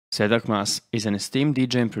Setaoc Mass is an esteemed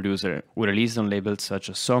DJ and producer who released on labels such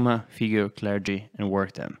as Soma, Figure, Clergy, and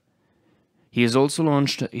Worktem. He has also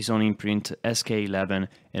launched his own imprint SK11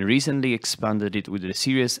 and recently expanded it with the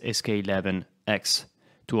series SK11X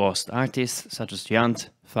to host artists such as Yant,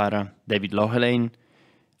 Phara, Löhlein,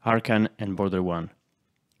 Arkan and Border One.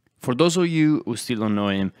 For those of you who still don't know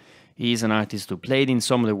him, he is an artist who played in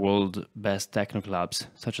some of the world's best techno clubs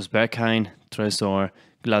such as Berghain, Tresor,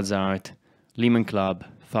 Glazart, Lehmann Club,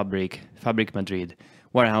 Fabrik Madrid,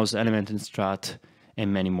 Warehouse, Elementenstraat,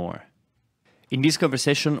 and many more. In this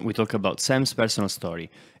conversation, we talk about Sam's personal story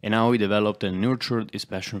and how he developed and nurtured his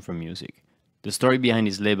passion for music, the story behind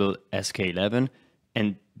his label SK11,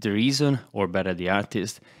 and the reason, or better the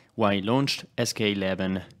artist, why he launched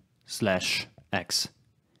SK11/X.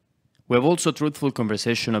 We have also a truthful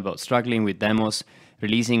conversation about struggling with demos,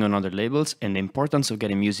 releasing on other labels, and the importance of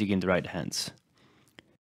getting music in the right hands.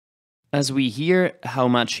 As we hear how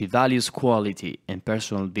much he values quality and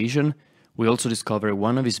personal vision, we also discover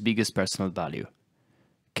one of his biggest personal value: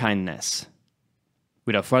 kindness.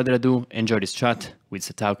 Without further ado, enjoy this chat with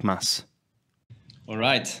Setaoc Mass. All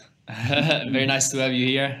right. Very nice to have you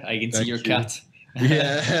here. I can see your cat.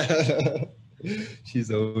 Yeah.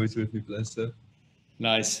 She's always with me, bless her.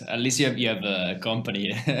 Nice. At least you have a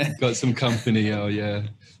company. Got some company, oh yeah.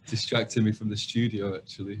 Distracting me from the studio,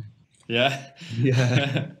 actually. Yeah.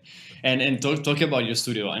 Yeah. And talk about your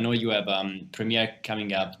studio. I know you have premiere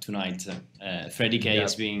coming up tonight. Freddie K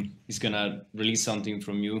is gonna release something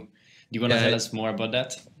from you. Do you wanna tell us more about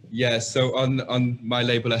that? Yeah. So on my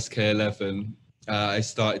label SK11, I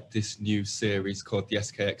started this new series called the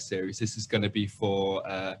SKX series. This is going to be for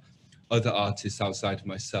other artists outside of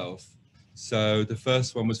myself. So the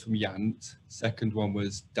first one was from Yant. Second one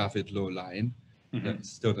was David Löhlein.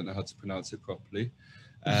 Still don't know how to pronounce it properly.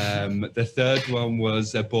 The third one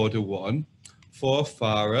was Border One, fourth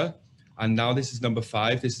Phara, and now this is number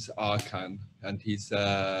 5. This is Arkan, and he's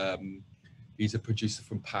a producer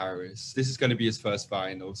from Paris. This is going to be his first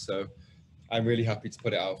vinyl, so I'm really happy to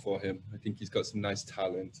put it out for him. I think he's got some nice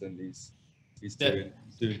talent, and he's doing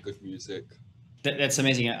good music. That's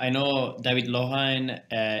amazing. I know David Löhlein.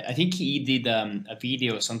 I think he did a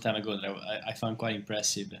video some time ago that I found quite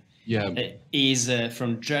impressive. Yeah. He's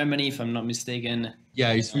from Germany, if I'm not mistaken.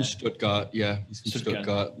 Yeah, he's from Stuttgart. Yeah, he's from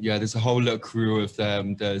Stuttgart. Yeah, there's a whole little crew of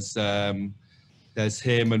them. There's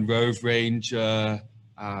him and Rove Ranger,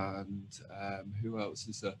 and who else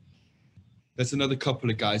is there? There's another couple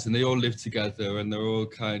of guys, and they all live together, and they're all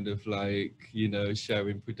kind of like, you know,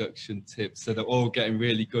 sharing production tips. So they're all getting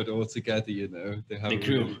really good all together, you know. They have the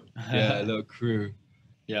crew. A little crew.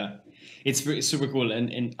 Yeah, it's super cool.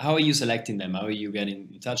 And how are you selecting them? How are you getting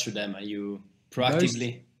in touch with them? Are you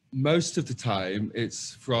proactively? Most of the time,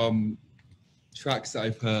 it's from tracks that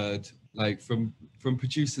I've heard, like from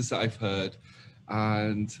producers that I've heard.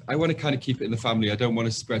 And I want to kind of keep it in the family. I don't want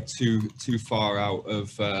to spread too far out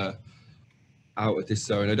of this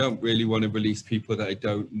zone. I don't really want to release people that I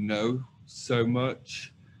don't know so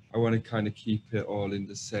much. I want to kind of keep it all in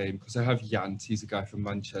the same, because I have Yant, he's a guy from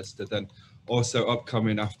Manchester. Then also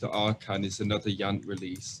upcoming after Arkan is another Yant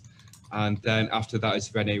release, and then after that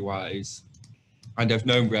is Rene Wise. And I've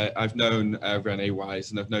known Rene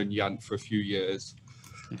Wise, and I've known Yant for a few years.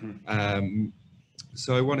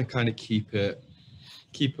 So I want to kind of keep it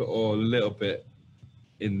all a little bit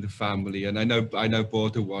in the family. And I know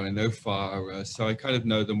Border One, I know Phara, so I kind of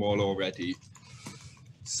know them all already.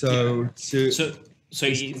 So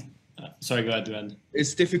sorry, go ahead.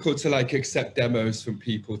 It's difficult to like accept demos from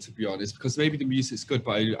people, to be honest, because maybe the music's good,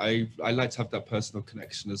 but I like to have that personal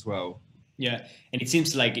connection as well. Yeah, and it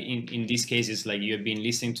seems like in these cases, like you have been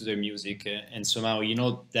listening to their music and somehow you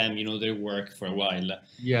know them, you know their work for a while.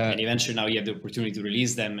 Yeah. And eventually now you have the opportunity to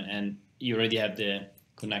release them, and you already have the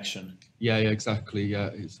connection. Yeah, exactly. Yeah,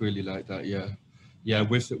 it's really like that. Yeah.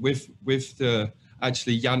 With the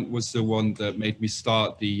actually, Yant was the one that made me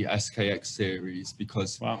start the SKX series,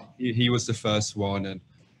 because he was the first one, and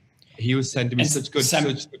he was sending me such good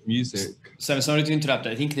music. Sam, sorry to interrupt.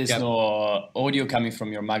 I think there's no audio coming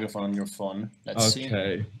from your microphone on your phone. Let's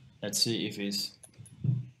see. Let's see if it's.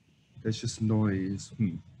 There's just noise.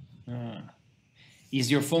 Is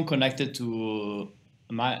your phone connected to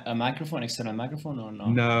a microphone, external microphone, or no?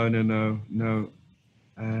 No.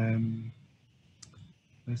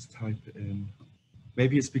 Let's type it in.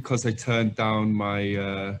 Maybe it's because I turned down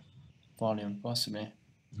my volume, possibly.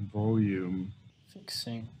 Volume.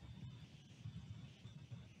 Fixing.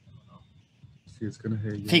 See, it's gonna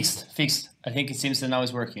hear you. Fixed. I think it seems that now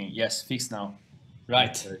it's working. Yes, fixed now.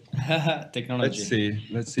 Right. Okay. Technology.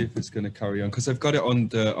 Let's see if it's gonna carry on, because I've got it on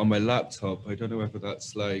my laptop. I don't know whether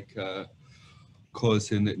that's like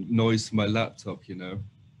causing noise to my laptop, you know.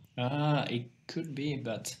 It could be,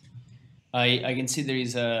 but I can see there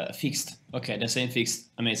is a fixed. Okay, they're saying fixed.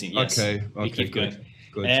 Amazing. Yes. Okay, We keep good, going.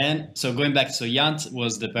 good. And so going back, so Yant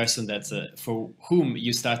was the person that for whom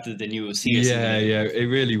you started the new series. Yeah, it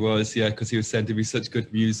really was. Yeah, because he was sending me such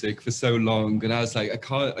good music for so long, and I was like,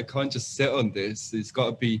 I can't just sit on this. It's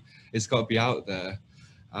got to be out there.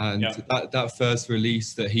 And that first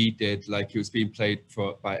release that he did, like, it was being played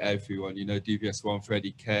by everyone. You know, DVS1,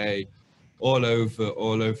 Freddie K, all over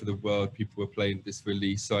the world, people were playing this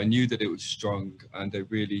release. So I knew that it was strong, and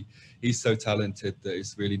he's so talented that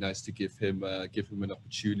it's really nice to give him an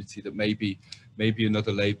opportunity that maybe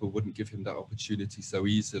another label wouldn't give him that opportunity so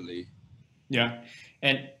easily. Yeah,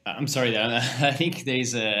 and I'm sorry, I think there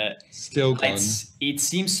is a still gone. It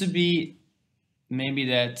seems to be maybe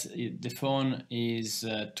that the phone is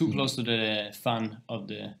too close to the fan of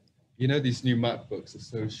the. You know, these new MacBooks are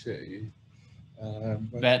so shitty.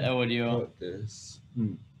 Bad audio. This.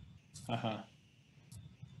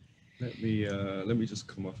 Let me just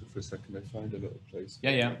come off it for a second. I find a little place.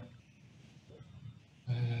 Yeah.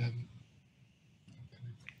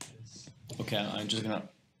 Okay, I'm just gonna.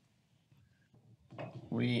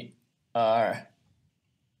 We are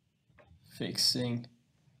fixing.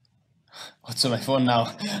 What's on my phone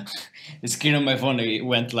now? The screen on my phone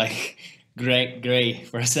went like gray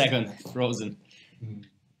for a second, frozen.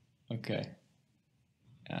 Okay.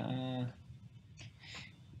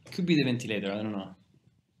 Could be the ventilator. I don't know.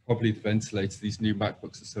 Probably the ventilator. These new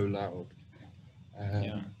MacBooks are so loud.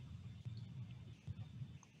 Yeah.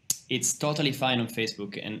 It's totally fine on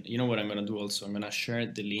Facebook, and you know what I'm gonna do also? I'm gonna share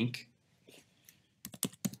the link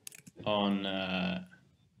on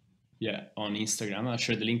on Instagram. I'll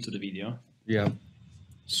share the link to the video. Yeah.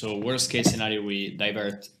 So worst case scenario, we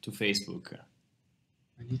divert to Facebook.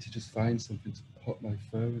 I need to just find something to put my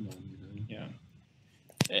phone on, you know. Yeah.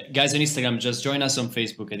 Guys on Instagram, just join us on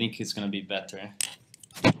Facebook. I think it's gonna be better.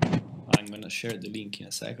 I'm gonna share the link in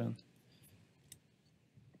a second.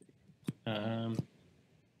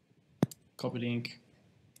 Copy link.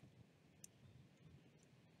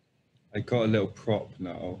 I got a little prop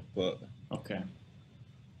now, but okay.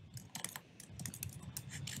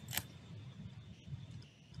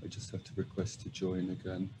 I just have to request to join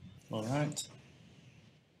again. All right.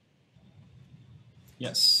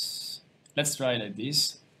 Yes. Let's try like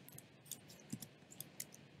this.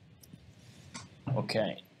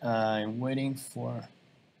 Okay. I'm waiting for.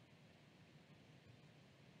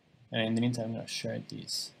 And in the meantime, I'm gonna share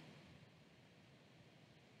this.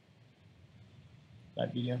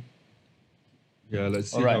 That video. Yeah,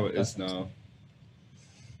 let's see how it is now.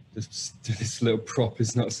 This little prop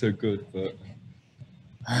is not so good, but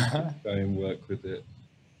try and work with it.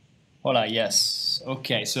 Hola, yes.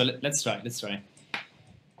 Okay, so let's try.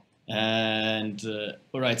 And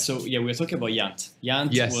all right, so yeah, we're talking about Yant.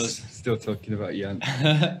 Yant was still talking about Yant.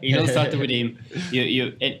 It all started with him.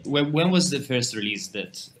 When was the first release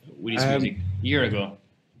with his music? A year ago.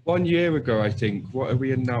 1 year ago, I think. What are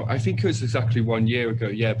we in now? I think it was exactly 1 year ago.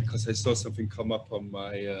 Yeah, because I saw something come up on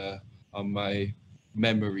my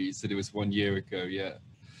memories that it was 1 year ago. Yeah.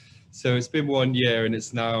 So it's been 1 year, and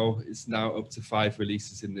it's now up to 5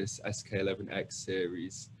 releases in this SK11X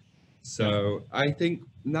series. So I think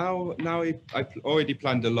now I already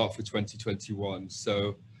planned a lot for 2021.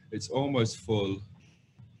 So it's almost full.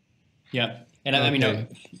 Yeah, and okay. I mean,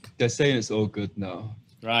 they're saying it's all good now.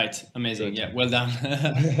 Right, amazing. Good. Yeah, well done.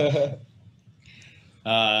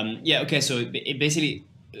 Yeah, okay. So basically,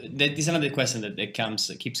 that is another question that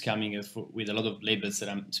keeps coming with a lot of labels that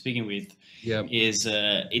I'm speaking with. Yeah, is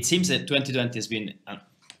it seems that 2020 has been,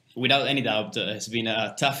 without any doubt, has been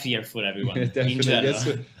a tough year for everyone. Definitely. In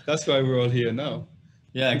general. That's why we're all here now.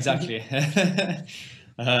 Yeah, exactly.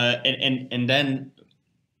 And then,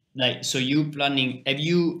 like, so you planning? Have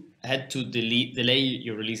you had to delay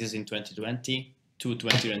your releases in 2020 to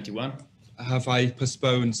 2021? Have I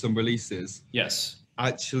postponed some releases? Yes.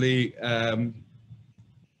 Actually,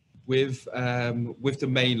 with the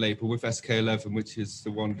main label, with SK11, which is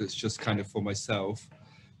the one that's just kind of for myself,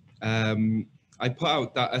 I put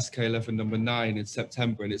out that SK11 number 9 in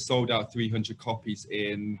September, and it sold out 300 copies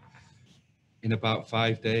in about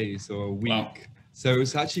 5 days or a week. Wow. So it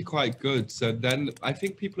was actually quite good. So then I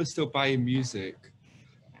think people are still buying music.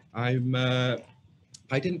 I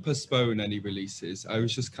didn't postpone any releases. I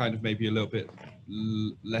was just kind of maybe a little bit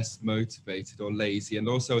less motivated or lazy. And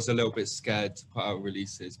also I was a little bit scared to put out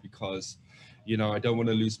releases because, you know, I don't want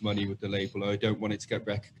to lose money with the label. I don't want it to get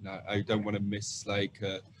recognized. I don't want to miss like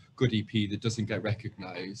a good EP that doesn't get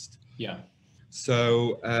recognized. Yeah.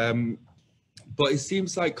 So But it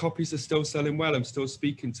seems like copies are still selling well. I'm still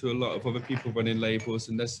speaking to a lot of other people running labels,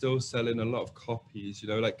 and they're still selling a lot of copies. You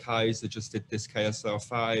know, like Kaiser just did this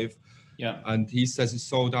KSR5, Yeah. and he says it's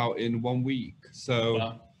sold out in 1 week. So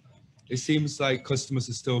Wow. it seems like customers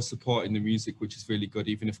are still supporting the music, which is really good,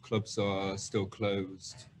 even if clubs are still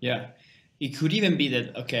closed. Yeah. It could even be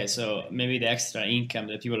that, okay, so maybe the extra income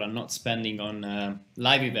that people are not spending on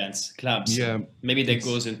live events, clubs, Yeah, maybe that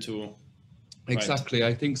goes into... Exactly,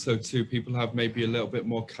 right. I think so too. People have maybe a little bit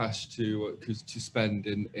more cash to spend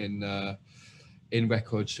in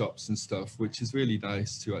record shops and stuff, which is really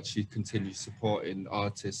nice to actually continue supporting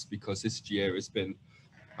artists, because this year has been,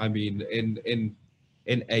 I mean, in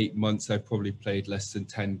 8 months I've probably played less than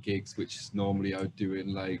 10 gigs, which is normally I would do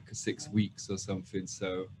in like 6 weeks or something.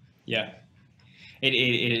 So yeah,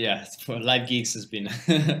 yeah, for live gigs has been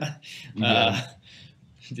yeah.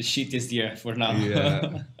 the shittiest year for now.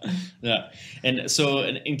 Yeah. Yeah. And so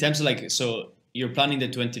in terms of like, so you're planning the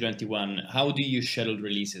 2021, how do you schedule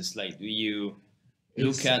releases? Like, do you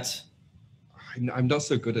look at... I'm not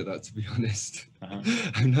so good at that, to be honest. Uh-huh.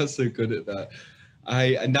 I'm not so good at that.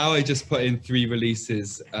 I just put in 3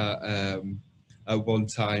 releases at one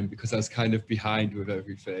time, because I was kind of behind with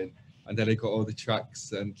everything, and then I got all the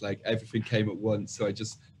tracks and like everything came at once, so I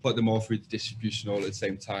just put them all through the distribution all at the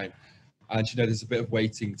same time. And you know, there's a bit of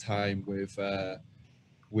waiting time with the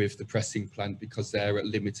pressing plant, because they're at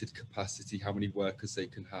limited capacity, how many workers they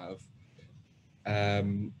can have.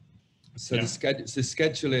 So Yeah. the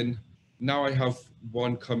scheduling, now I have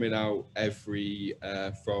one coming out every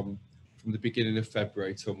from the beginning of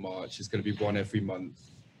February till March. It's going to be one every month,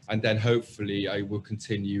 and then hopefully I will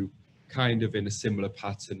continue kind of in a similar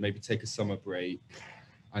pattern, maybe take a summer break,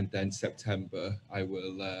 and then September I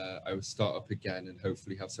will start up again, and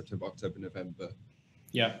hopefully have September, October, November,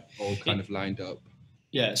 Yeah, all kind of lined up.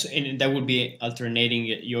 Yeah, so and that would be alternating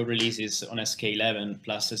your releases on SK11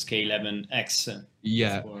 plus SK11X.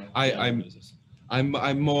 Yeah, I'm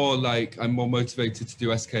more motivated to do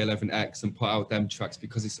SK11X and put out them tracks,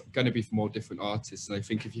 because it's going to be for more different artists. And I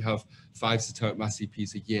think if you have 5 Setaoc Mass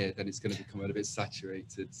EPs a year, then it's going to become a bit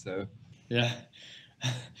saturated. So yeah,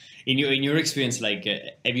 in your experience, like,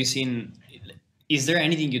 have you seen? Is there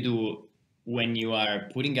anything you do when you are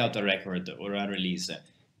putting out a record or a release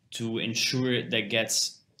to ensure that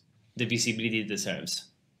gets the visibility it deserves?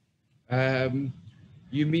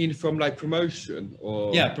 You mean from like promotion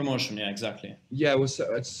or? Yeah, promotion. Yeah, exactly. Yeah, well,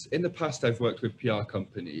 so it's, in the past I've worked with PR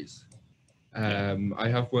companies. I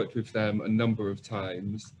have worked with them a number of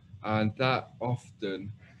times, and that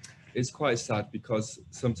often is quite sad, because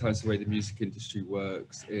sometimes the way the music industry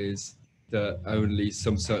works is that only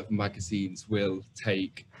some sort of magazines will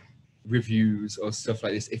take reviews or stuff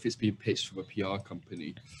like this if it's being pitched from a PR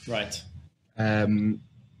company. Right. Other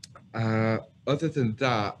than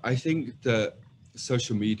that, I think that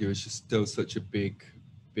social media is just still such a big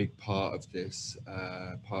part of this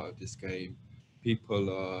game.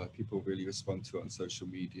 People really respond to it on social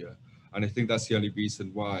media, and I think that's the only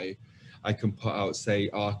reason why I can put out,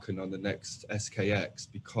 say, Arkan on the next SKX,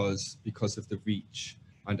 because of the reach,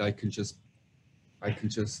 and I can just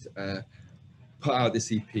put out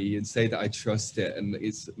this EP and say that I trust it, and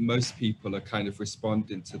it's, most people are kind of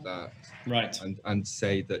responding to that, right, and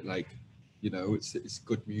say that, like, you know, it's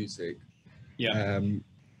good music. Yeah.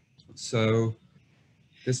 So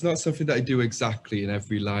it's not something that I do exactly in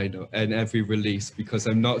every line and every release, because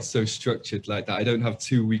I'm not so structured like that. I don't have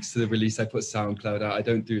 2 weeks to the release. I put SoundCloud out. I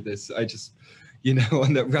don't do this. I just, you know,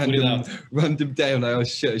 on that random day, I'm like, oh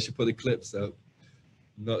shit, I should put the clips up.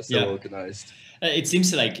 Not so organized. It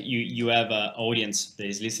seems like you have an audience that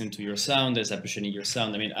is listening to your sound, that's appreciating your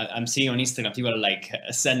sound. I mean, I'm seeing on Instagram people are like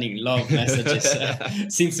sending love messages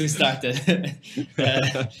since we started,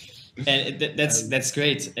 and that's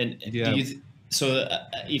great. And do you so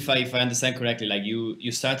if I understand correctly, like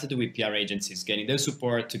you started with PR agencies, getting their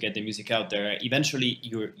support to get the music out there. Eventually,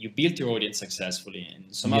 you built your audience successfully,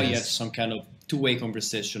 and somehow you have some kind of two-way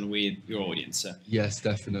conversation with your audience. Yes,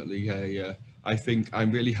 definitely. Yeah. I think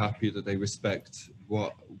I'm really happy that they respect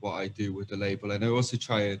what I do with the label, and I also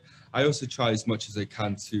try as much as I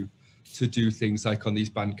can to do things like on these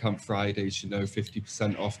Bandcamp Fridays, you know,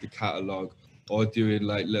 50% off the catalog, or doing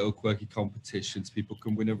like little quirky competitions. People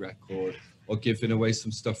can win a record, or giving away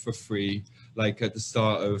some stuff for free. Like at the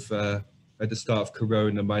start of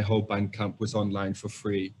Corona, my whole Bandcamp was online for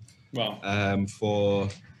free. Wow.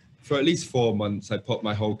 For at least 4 months, I put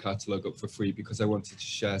my whole catalog up for free, because I wanted to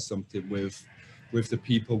share something with the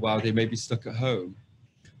people while they may be stuck at home.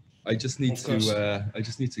 I just need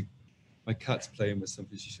to. My cat's playing with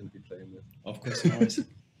something she shouldn't be playing with. Of course, no worries.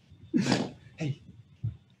 Hey,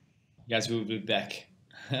 guys, we'll be back.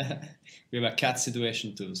 We have a cat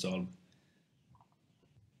situation to solve.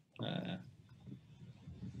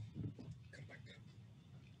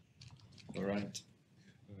 All right.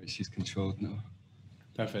 She's controlled now.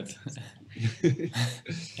 Perfect.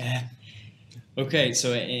 Okay,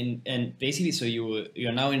 so and basically, so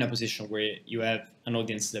you're now in a position where you have an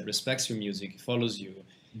audience that respects your music, follows you.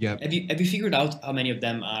 Yeah. Have you figured out how many of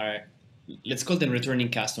them are, let's call them returning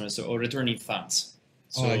customers or returning fans?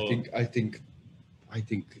 So, I think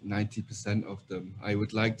 90% of them. I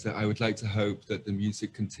would like to hope that the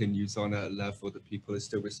music continues on at a level that people are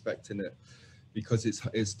still respecting it, because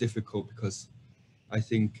it's difficult, because I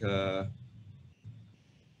think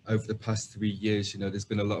over the past 3 years, there's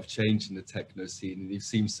been a lot of change in the techno scene, and you've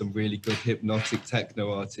seen some really good hypnotic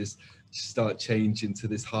techno artists start changing to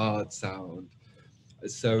this hard sound.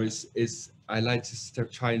 So I like to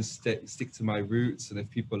try and stick to my roots, and if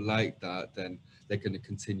people like that, then they're going to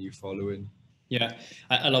continue following. Yeah,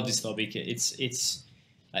 I love this topic. It's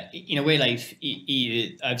in a way, like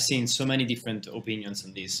I've seen so many different opinions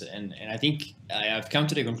on this, and I think I've come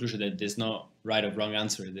to the conclusion that there's no right or wrong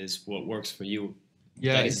answer. There's what works for you.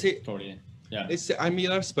 Yeah, probably. Yeah. I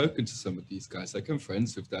mean, I've spoken to some of these guys, like I'm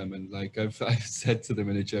friends with them, and like I've said to them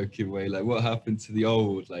in a joking way, like, what happened to the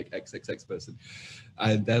old like XXX person?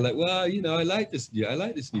 And they're like, well, I like this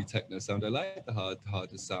new techno sound. I like the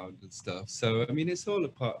harder sound and stuff. So I mean, it's all a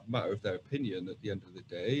matter of their opinion at the end of the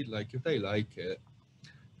day. Like if they like it,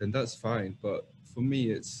 then that's fine. But for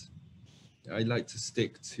me, I like to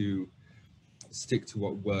stick to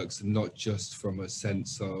what works, and not just from a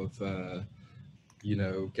sense of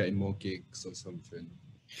getting more gigs or something.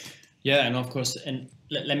 Yeah, and of course, and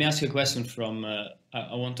let me ask you a question from,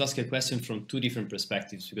 I want to ask a question from two different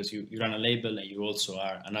perspectives, because you run a label and you also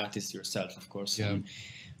are an artist yourself, of course. Yeah.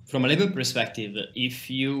 From a label perspective, if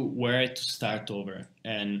you were to start over,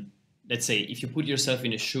 and let's say if you put yourself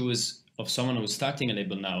in the shoes of someone who's starting a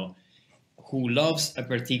label now, who loves a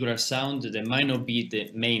particular sound that might not be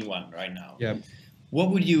the main one right now, yeah,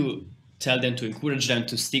 what would you tell them to encourage them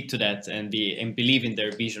to stick to that and believe in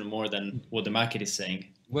their vision more than what the market is saying?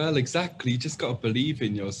 Well, exactly. You just got to believe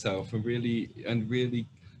in yourself and really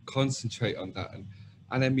concentrate on that.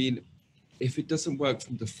 And I mean, if it doesn't work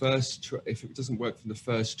from the first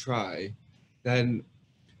try, then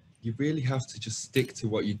you really have to just stick to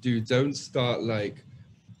what you do. Don't start like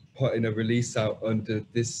putting a release out under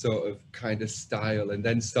this sort of kind of style and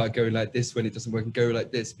then start going like this when it doesn't work, and go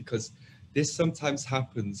like this, because this sometimes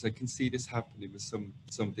happens. I can see this happening with some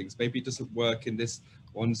things. Maybe it doesn't work in this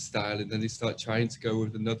one style, and then they start trying to go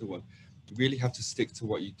with another one. You really have to stick to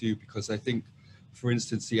what you do, because I think, for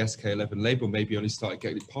instance, the SK11 label maybe only started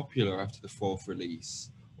getting popular after the 4th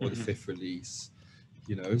release or the 5th release,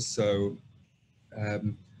 so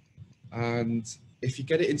and if you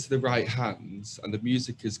get it into the right hands and the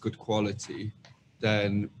music is good quality,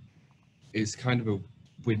 then it's kind of a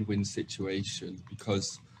win-win situation,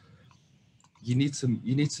 because you need to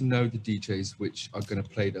know the DJs which are going to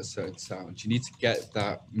play that certain sound. You need to get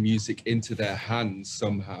that music into their hands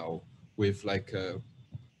somehow, with like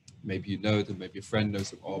maybe them, maybe a friend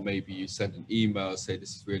knows them, or maybe you send an email, say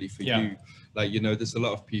this is really for you. Like, there's a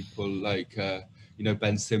lot of people like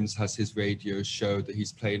Ben Sims has his radio show that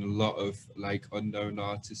he's playing a lot of like unknown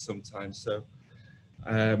artists sometimes. So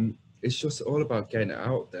it's just all about getting it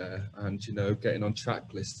out there, and getting on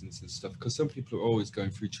track listings and stuff, because some people are always going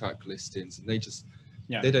through track listings and they just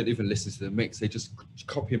they don't even listen to the mix, they just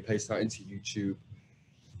copy and paste that into YouTube.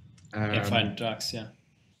 Find tracks.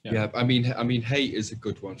 I mean Hate is a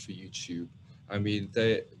good one for YouTube. I mean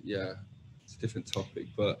it's a different topic,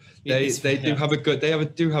 but they do have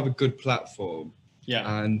a good platform.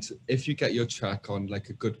 And if you get your track on like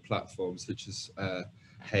a good platform such as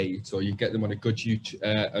Hate, or you get them on a good YouTube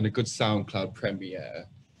and a good SoundCloud Premiere,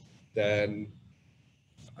 then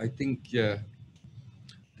I think you're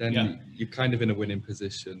kind of in a winning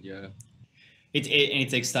position. It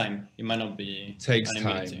takes time. It might not be. Takes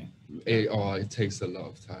time. It takes a lot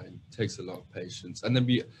of time. It takes a lot of patience, and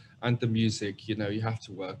the music. You have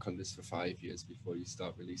to work on this for 5 years before you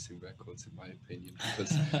start releasing records, in my opinion.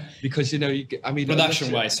 Because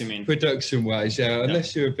production wise, you mean? Production wise,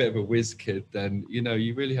 unless you're a bit of a whiz kid, then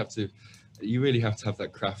you really have to have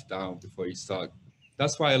that craft down before you start.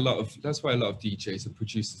 That's why a lot of DJs and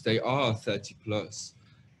producers, they are 30 plus.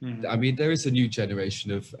 I mean, there is a new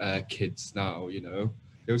generation of kids now.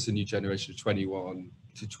 There is a new generation of 21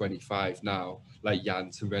 to 25 now, like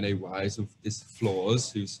Yant and Rene Wise and this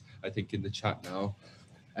Floors, who's I think in the chat now.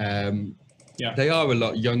 They are a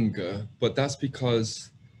lot younger, but that's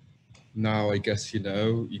because now I guess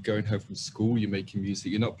you're going home from school, you're making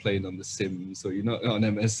music, you're not playing on The Sims, or you're not on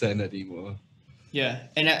MSN anymore. Yeah,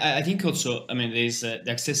 and I think also, I mean, there's the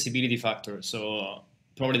accessibility factor. So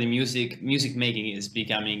probably the music making is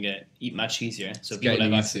becoming much easier. So It's people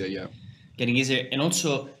getting have easier, access, yeah. getting easier, and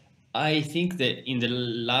also I think that in the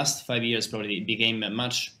last 5 years, probably it became a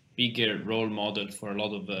much bigger role model for a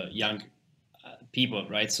lot of young people,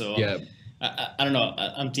 right? So Yeah, I don't know.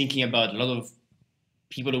 I'm thinking about a lot of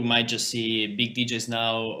people who might just see big DJs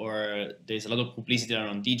now, or there's a lot of publicity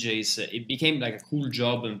around DJs. It became like a cool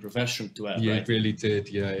job and profession to have, yeah, right? it really did.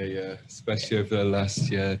 Yeah. Especially over the last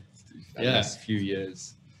few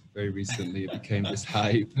years. Very recently, it became this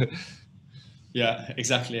hype. Yeah,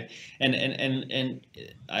 exactly. And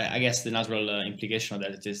I guess the natural implication of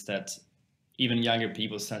that is that even younger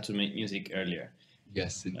people start to make music earlier.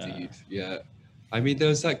 Yes, Uh, indeed. Yeah. I mean, there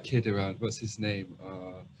was that kid around. What's his name?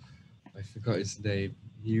 I forgot his name.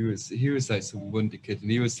 He was like some wonder kid,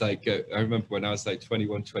 and he was like I remember when I was like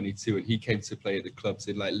 21, 22, and he came to play at the clubs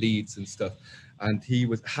in like Leeds and stuff, and he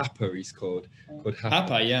was Happer. He's called Happer.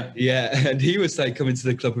 Papa, yeah, Yeah, and he was like coming to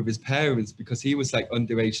the club with his parents because he was like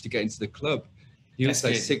underage to get into the club. He that's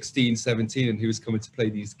was like crazy. 16, 17, and he was coming to play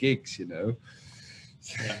these gigs, you know.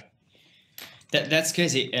 Yeah. That's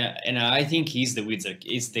crazy, and I think he's the wizard.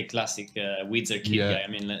 He's the classic wizard kid Yeah, guy. I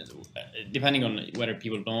mean, depending on whether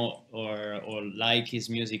people know or like his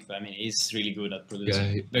music, but I mean, he's really good at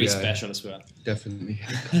producing. Very yeah, special as well. definitely.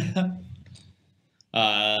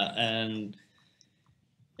 And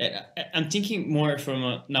I'm thinking more from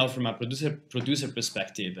a producer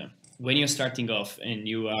perspective. When you're starting off and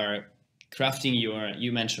you are crafting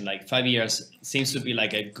you mentioned like 5 years seems to be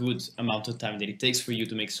like a good amount of time that it takes for you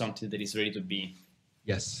to make something that is ready to be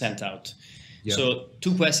Yes. sent out. Yeah. So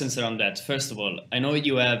 2 questions around that. First of all, I know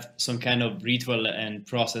you have some kind of ritual and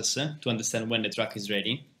process to understand when the track is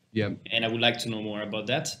ready. Yeah. And I would like to know more about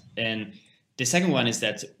that. And the second one is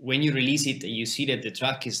that when you release it, you see that the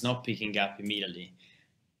track is not picking up immediately.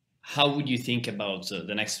 How would you think about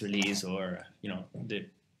the next release, or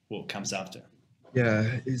what comes after?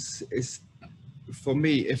 Yeah, it's for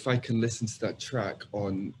me, if I can listen to that track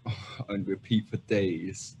on repeat for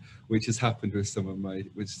days, which has happened with some of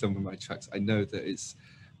my tracks, I know that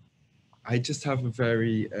I just have a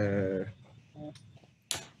very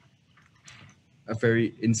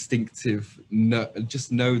instinctive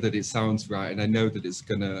just know that it sounds right, and I know that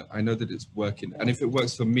it's working, and if it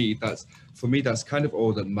works for me, that's kind of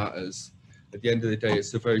all that matters. At the end of the day,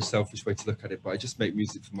 it's a very selfish way to look at it, but I just make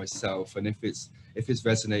music for myself, and if it's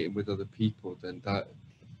resonating with other people, then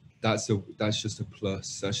that's just a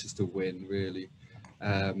plus. That's just a win, really.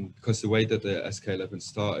 Because the way that the SK11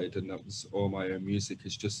 started, and that was all my own music,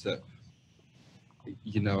 is just that, I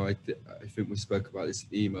think we spoke about this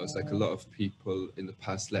in emails. Like, a lot of people in the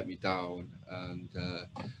past let me down, and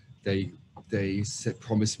they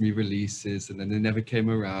promised me releases, and then they never came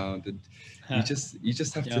around. And you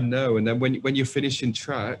just have to know. And then when you're finishing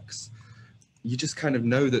tracks, you just kind of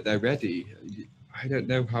know that they're ready. I don't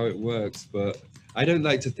know how it works, but I don't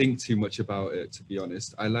like to think too much about it, to be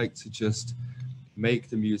honest. I like to just make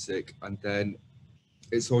the music, and then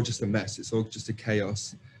it's all just a mess. It's all just a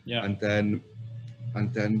chaos. Yeah. And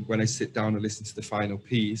then when I sit down and listen to the final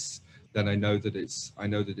piece, then I know that it's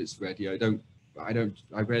ready.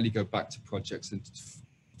 I rarely go back to projects and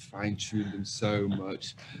fine tune them so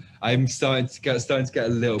much. I'm starting to get a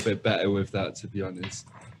little bit better with that, to be honest.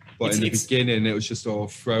 But in the beginning, it was just all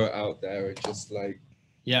throw it out there and just like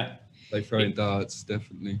throwing darts,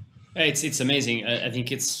 definitely. It's amazing. I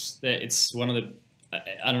think it's one of the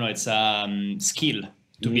I don't know. It's skill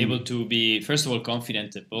to be able to be, first of all,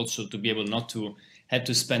 confident, but also to be able not to have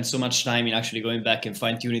to spend so much time in actually going back and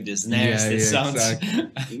fine tuning the snares. That sounds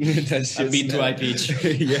exactly. a bit too high pitch.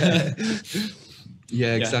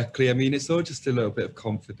 Yeah, exactly. I mean, it's all just a little bit of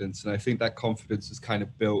confidence, and I think that confidence was kind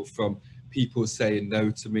of built from people saying no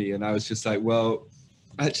to me, and I was just like, well,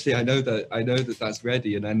 actually, I know that that's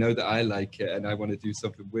ready, and I know that I like it, and I want to do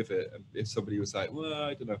something with it. And if somebody was like, well,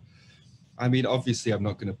 I don't know. I mean, obviously, I'm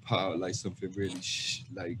not going to put out like something really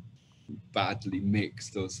like badly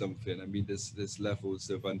mixed or something. I mean, there's levels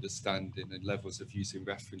of understanding and levels of using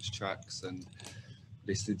reference tracks and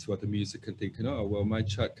listening to other music and thinking, oh, well, my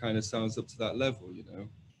track kind of sounds up to that level, you know?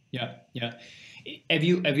 Yeah. Have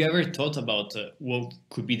you ever thought about what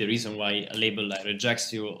could be the reason why a label like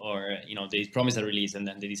rejects you, or they promise a release and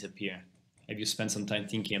then they disappear? Have you spent some time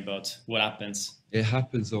thinking about what happens? It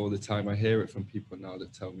happens all the time. I hear it from people now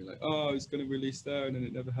that tell me like, oh, it's going to release there, and then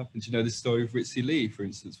it never happens. You know, the story of Ritzy Lee, for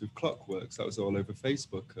instance, with Clockworks, that was all over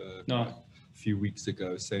Facebook a few weeks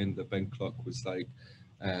ago, saying that Ben Clock was like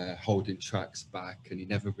holding tracks back and he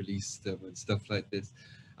never released them and stuff like this.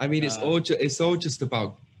 I mean, it's all just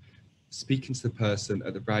about speaking to the person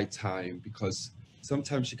at the right time, because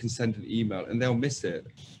sometimes you can send an email and they'll miss it,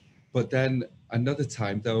 but then another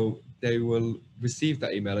time they will receive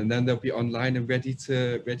that email and then they'll be online and ready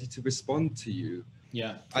to respond to you.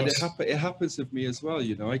 Yeah, and it happens with me as well.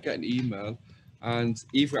 You know, I get an email and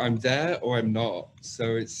either I'm there or I'm not.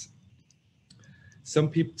 So it's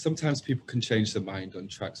sometimes people can change their mind on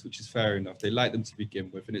tracks, which is fair enough. They like them to begin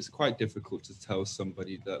with, and it's quite difficult to tell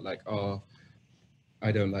somebody that, like, oh,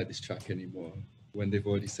 I don't like this track anymore, when they've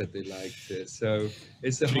already said they liked it. So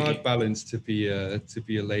it's a hard balance to be a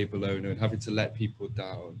label owner and having to let people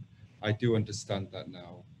down. I do understand that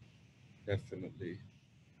now, definitely.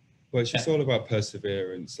 But it's just all about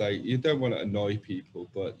perseverance. Like, you don't want to annoy people,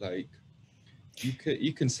 but like,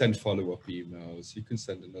 you can send follow-up emails. You can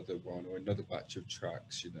send another one or another batch of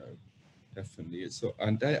tracks. You know, definitely. It's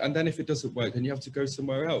and then if it doesn't work, then you have to go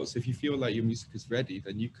somewhere else. If you feel like your music is ready,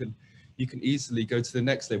 then you can easily go to the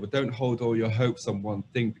next label. Don't hold all your hopes on one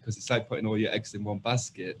thing, because it's like putting all your eggs in one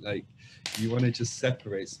basket. Like, you want to just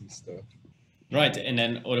separate some stuff. Right, and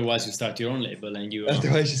then otherwise you start your own label, and you.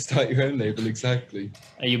 Otherwise you start your own label, exactly.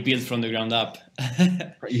 And you build from the ground up.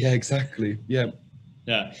 Yeah, exactly. Yeah.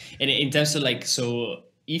 Yeah, and in terms of like, so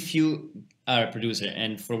if you are a producer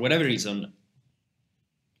and for whatever reason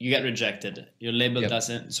you get rejected, your label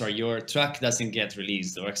doesn't, sorry, your track doesn't get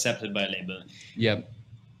released or accepted by a label. Yeah.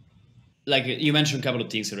 Like you mentioned a couple of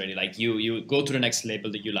things already, like you go to the next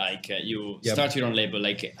label that you like, you start your own label.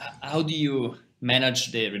 Like, how do you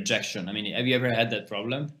manage the rejection? I mean, have you ever had that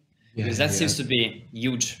problem? Yeah, because that seems to be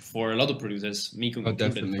huge for a lot of producers, me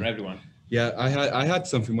included, for everyone. Yeah, I had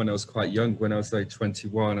something when I was quite young. When I was like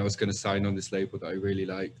 21, I was going to sign on this label that I really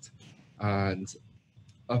liked, and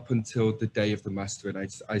up until the day of the mastering,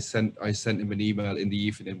 I sent him an email in the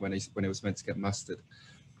evening when it was meant to get mastered,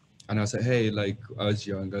 and I was like, hey, like, I was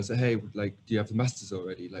young, I was like, hey, like, do you have the masters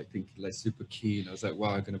already? Like, thinking like super keen. I was like,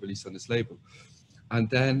 wow, I'm going to release on this label, and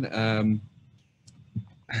then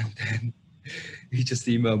he just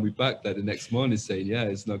emailed me back like the next morning saying, yeah,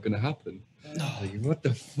 it's not going to happen. Like, what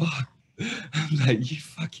the fuck? I'm like, you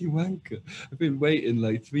fucking wanker. I've been waiting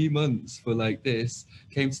like 3 months for like this,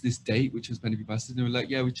 came to this date which was meant to be mastered, and they were like,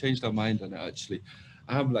 yeah, we changed our mind on it actually.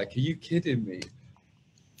 I'm like, are you kidding me?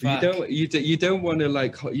 You don't want to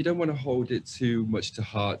like, you don't want to hold it too much to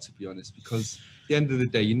heart, to be honest, because at the end of the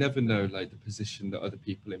day, you never know like the position that other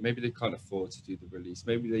people in. Maybe they can't afford to do the release,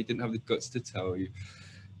 maybe they didn't have the guts to tell you.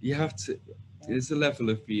 You have to, there's a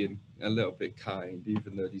level of being a little bit kind,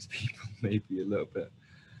 even though these people may be a little bit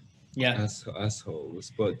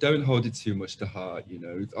assholes, but don't hold it too much to heart. You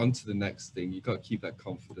know, on to the next thing. You got to keep that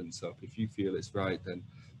confidence up. If you feel it's right, then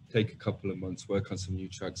take a couple of months, work on some new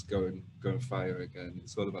tracks, go and fire again.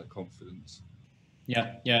 It's all about confidence.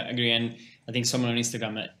 Yeah, agree. And I think someone on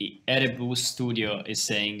Instagram, Erebus Studio, is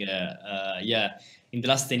saying, in the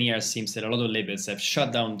last 10 years, seems that a lot of labels have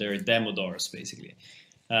shut down their demo doors, basically,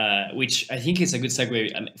 which I think is a good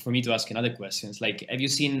segue for me to ask another question. Like, have you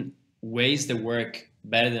seen ways that work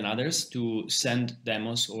better than others to send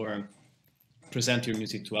demos or present your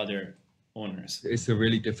music to other owners? It's a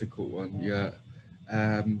really difficult one, yeah.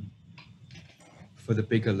 For the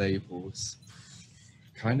bigger labels,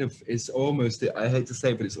 kind of, it's almost, I hate to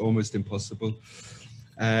say, but it's almost impossible.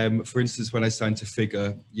 For instance, when I signed to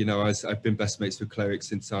Figure, you know, I've been best mates with Clergy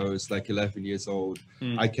since I was like 11 years old.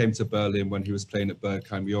 I came to Berlin when he was playing at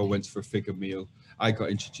Berghain. We all went for a Figure meal. I got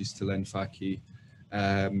introduced to Len Faki.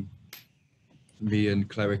 Me and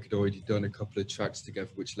Clergy had already done a couple of tracks together,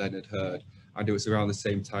 which Len had heard. And it was around the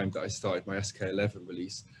same time that I started my SK11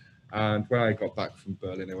 release. And when I got back from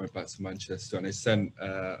Berlin, I went back to Manchester and I sent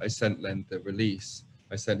Len the release.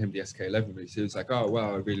 I sent him the SK11 release. He was like, oh,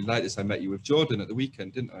 wow, I really like this. I met you with Jordan at the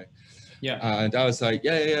weekend, didn't I? Yeah. And I was like,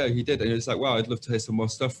 yeah, he did. And he was like, wow, I'd love to hear some more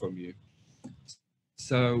stuff from you.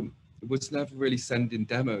 So it was never really sending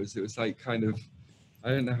demos. It was like kind of, I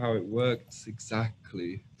don't know how it worked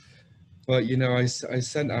exactly. But, you know, I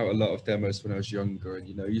sent out a lot of demos when I was younger, and,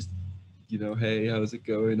 you know, hey, how's it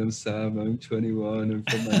going? I'm Sam, I'm 21, I'm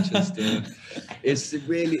from Manchester.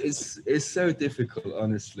 It's so difficult,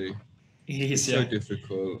 honestly. It's so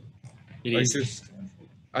difficult. It is.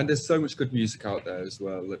 And there's so much good music out there as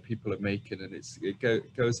well that people are making, and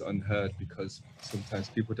it goes unheard because sometimes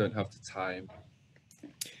people don't have the time.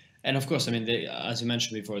 And of course, I mean, as you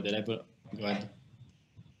mentioned before, the label, go ahead.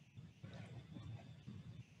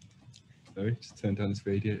 Sorry, just turn down this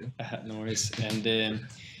radiator. No worries. And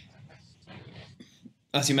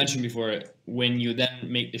as you mentioned before, when you then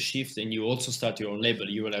make the shift and you also start your own label,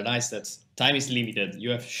 you realize that time is limited.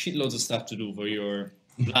 You have shitloads of stuff to do for your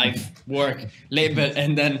life, work, label,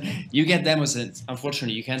 and then you get demos, and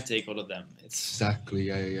unfortunately, you can't take all of them. It's exactly,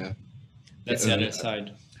 yeah. That's the other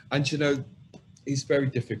side. And you know, it's very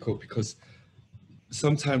difficult because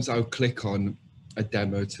sometimes I'll click on a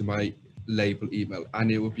demo to my label email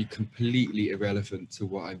and it will be completely irrelevant to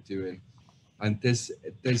what I'm doing. And there's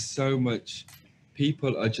so much,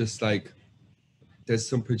 people are just like, there's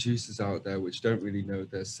some producers out there which don't really know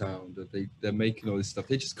their sound, or they're making all this stuff.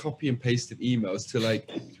 They just copy and pasted emails to like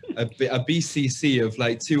a BCC of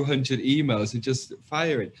like 200 emails and just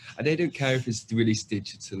fire it. And they don't care if it's released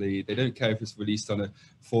digitally. They don't care if it's released on a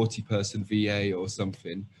 40-person VA or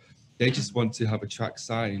something. They just want to have a track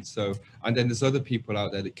signed. So, and then there's other people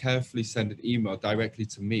out there that carefully send an email directly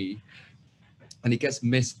to me, and it gets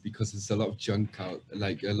missed because there's a lot of junk out,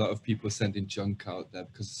 like a lot of people sending junk out there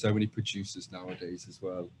because there's so many producers nowadays as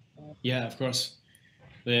well. Yeah, of course.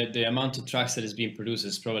 The amount of tracks that is being produced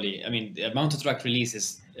is probably, I mean, the amount of track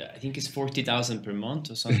releases, I think is 40,000 per month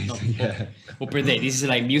or something, Yeah. or per day. This is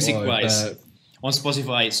like music-wise on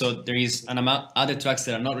Spotify. So there is an amount, other tracks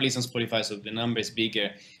that are not released on Spotify, so the number is bigger.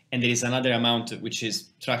 And there is another amount which is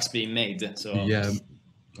tracks being made. So yeah,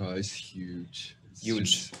 it's huge. It's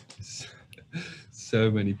huge.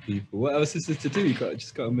 So many people. What else is there to do?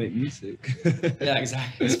 Just got to make music. Yeah,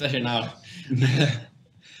 exactly. Especially now.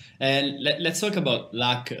 And let's talk about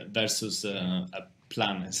luck versus a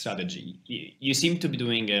plan and strategy. You seem to be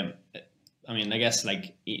doing, I mean, I guess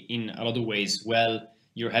like in a lot of ways, well,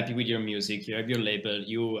 you're happy with your music, you have your label,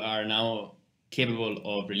 you are now capable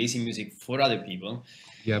of releasing music for other people.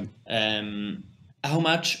 Yeah. How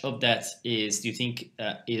much of that is, do you think,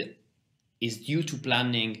 is due to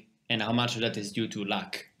planning, and how much of that is due to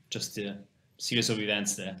luck, just a series of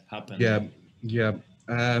events that happen? Yeah.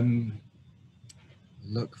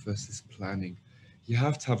 Luck versus planning. You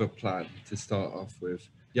have to have a plan to start off with.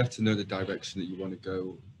 You have to know the direction that you want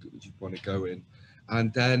to go in.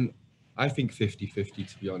 And then I think 50-50,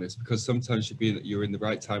 to be honest, because sometimes you're in the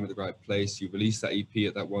right time at the right place. You release that EP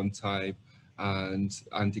at that one time, and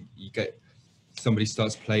you get somebody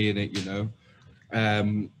starts playing it, you know.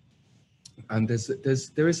 And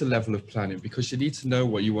there is a level of planning, because you need to know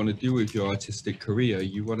what you want to do with your artistic career.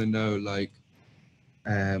 You want to know, like,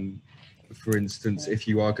 for instance, if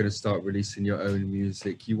you are going to start releasing your own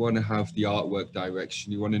music, you want to have the artwork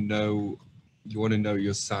direction. You want to know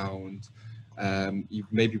your sound. You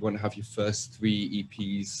maybe want to have your first 3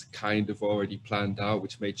 EPs kind of already planned out,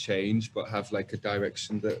 which may change, but have like a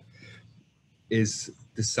direction that is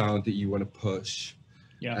the sound that you want to push.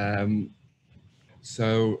 Yeah.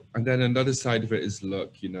 So, and then another side of it is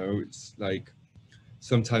luck, you know. It's like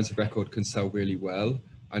sometimes a record can sell really well,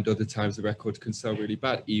 and other times the record can sell really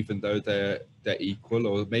bad, even though they're equal,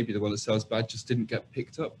 or maybe the one that sells bad just didn't get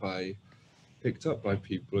picked up by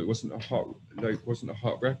people. It wasn't a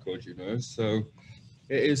hot record, you know. So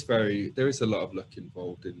there is a lot of luck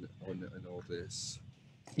involved in all this.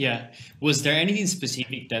 Yeah. Was there anything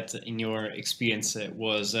specific that in your experience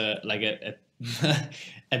was like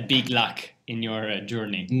a big luck in your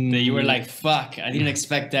journey that you were like, fuck, I didn't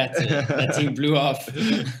expect that that thing blew off?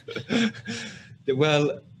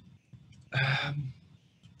 Well,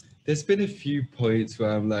 there's been a few points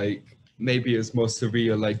where I'm like, maybe it was more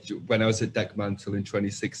surreal, like when I was at Deckmantle in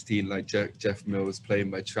 2016, like Jeff Mills was playing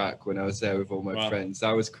my track when I was there with all my friends.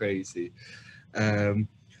 That was crazy.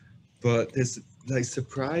 But there's like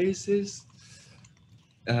surprises.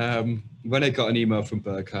 When I got an email from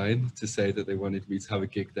Berghain to say that they wanted me to have a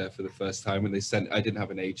gig there for the first time, and I didn't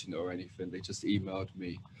have an agent or anything, they just emailed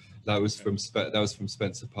me. That was from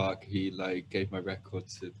Spencer Park. He like gave my record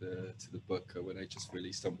to the booker when I just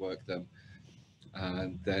released on Work Them.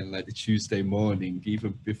 And then like the Tuesday morning,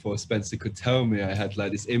 even before Spencer could tell me, I had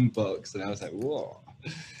like this inbox, and I was like, whoa.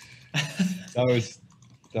 That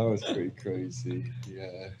was pretty crazy.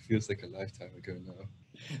 Yeah, feels like a lifetime ago now.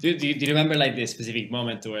 Do you remember like the specific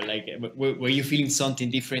moment, or like were you feeling something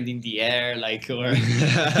different in the air, like, or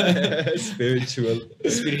spiritual?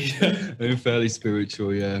 I'm fairly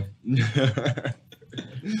spiritual, yeah.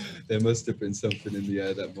 There must have been something in the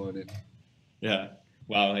air that morning. Yeah.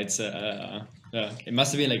 Wow. It's it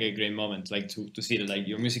must have been like a great moment, like to see that like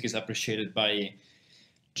your music is appreciated by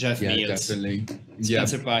Jeff Mills, definitely.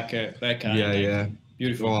 Spencer Parker, Berghain. Yeah.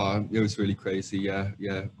 Beautiful. Oh, it was really crazy. Yeah.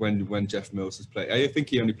 When Jeff Mills was playing, I think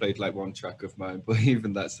he only played like one track of mine, but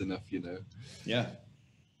even that's enough, you know. Yeah.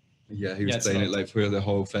 Yeah, he was playing it like for the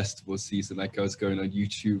whole festival season. Like I was going on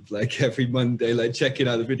YouTube like every Monday, like checking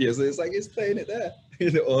out the videos. And it's like he's playing it there,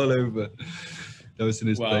 all over. That was in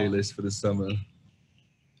his playlist for the summer.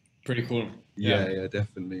 Pretty cool. Yeah,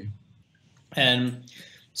 definitely. And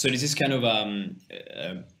so this is kind of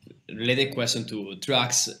a related question to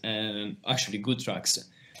tracks, and actually good tracks.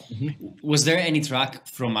 Was there any track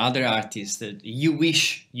from other artists that you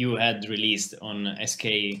wish you had released on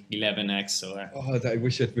SK11X or? Oh, that I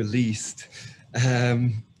wish I'd released.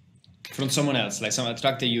 From someone else, like some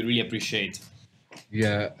track that you really appreciate.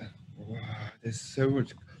 Yeah, wow, there's so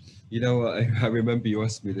much. You know what? I remember you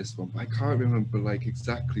asked me this one, but I can't remember like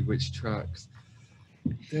exactly which tracks.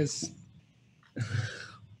 There's. I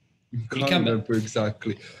can't remember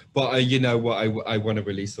exactly, but you know what? I want to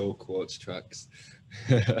release all Quartz tracks.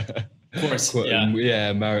 Of course,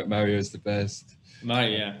 yeah. Mario's the best.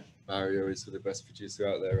 Mario is the best producer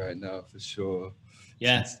out there right now for sure.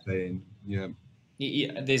 Yeah, it's insane. Yeah.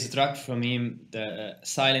 There's a track from him, the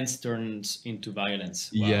Silence Turns into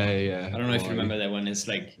Violence. Wow. Yeah. I don't know if you remember that one. It's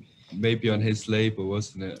like maybe on his label,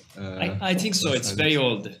 wasn't it? I think so. It's very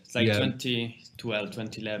old. It's like 2012,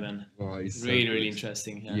 2011. Oh, really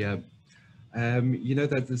interesting. Yeah. You know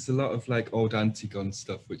that there's a lot of like old Antigone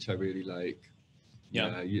stuff which I really like.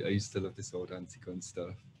 Yeah. I used to love this old Antigone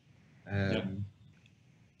stuff.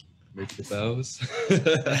 Maybe the Bells.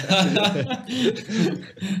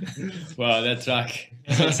 Wow, that track.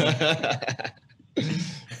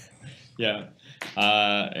 Yeah.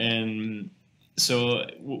 And so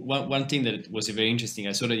one thing that was very interesting,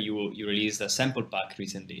 I saw that you released a sample pack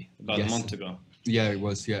recently, about a month ago. Yeah, it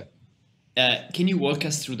was, yeah. Can you walk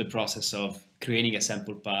us through the process of creating a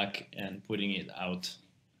sample pack and putting it out?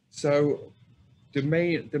 So the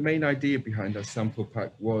main idea behind our sample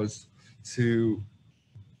pack was to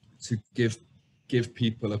give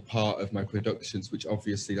people a part of my productions, which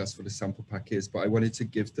obviously that's what a sample pack is, but I wanted to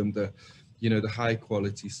give them the high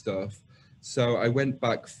quality stuff. So I went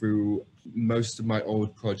back through most of my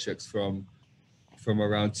old projects from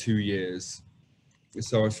around 2 years.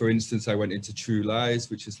 So for instance, I went into True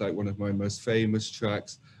Lies, which is like one of my most famous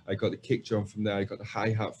tracks. I got the kick drum from there, I got the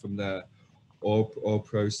hi-hat from there, all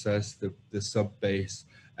processed, the sub bass,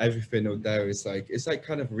 everything out there is like, it's like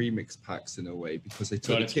kind of remix packs in a way, because they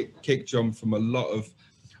took the kick drum from a lot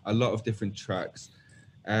of different tracks.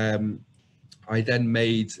 I then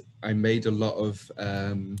made a lot of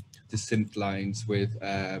the synth lines with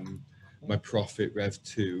my Prophet Rev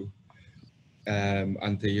 2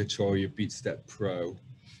 and the Arturia Beatstep Pro,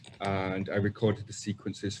 and I recorded the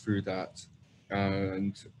sequences through that,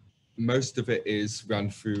 and most of it is ran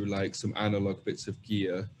through like some analog bits of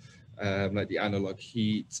gear, like the analog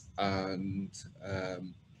heat, and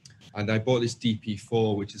I bought this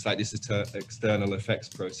DP4, which is like this external effects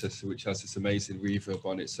processor, which has this amazing reverb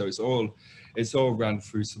on it. So it's all ran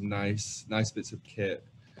through some nice bits of kit,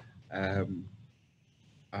 and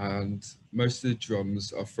most of the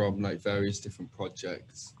drums are from like various different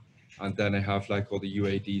projects, and then I have like all the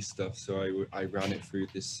UAD stuff. So I ran it through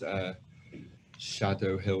this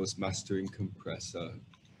Shadow Hills mastering compressor.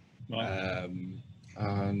 Wow.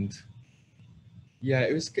 And yeah,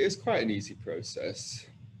 it was quite an easy process.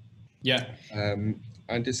 Yeah. And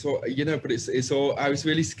it's all, but it's all, I was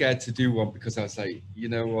really scared to do one because I was like, you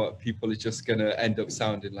know what, people are just gonna end up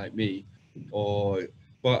sounding like me,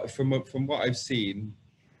 but from what I've seen,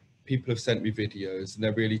 people have sent me videos and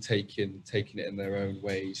they're really taking it in their own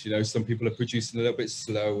ways. Some people are producing a little bit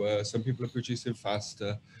slower, some people are producing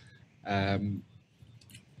faster.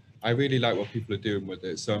 I really like what people are doing with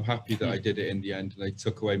it, so I'm happy that I did it in the end, and I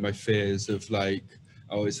took away my fears of like,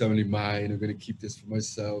 oh, it's only mine, I'm going to keep this for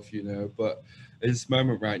myself, But at this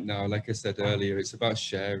moment right now, like I said earlier, it's about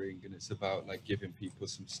sharing, and it's about like giving people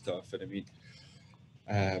some stuff. And I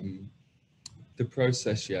mean, the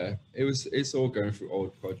process, it's all going through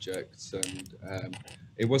old projects, and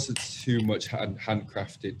it wasn't too much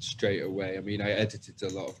handcrafted straight away. I mean, I edited a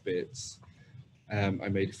lot of bits. I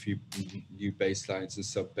made a few new bass lines and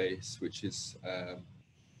sub bass, which is,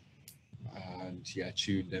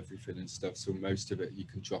 tuned everything and stuff. So most of it you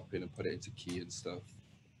can drop in and put it into key and stuff.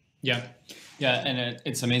 Yeah, and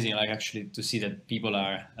it's amazing, like actually to see that people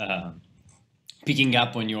are picking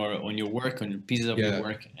up on your work, on pieces of your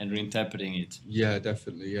work, and reinterpreting it. Yeah,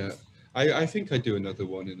 definitely. Yeah, I think I do another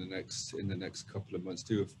one in the next couple of months.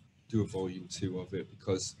 Do a volume 2 of it,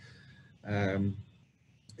 because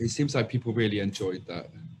it seems like people really enjoyed that.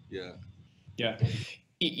 Yeah.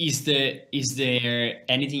 Is there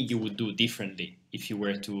anything you would do differently if you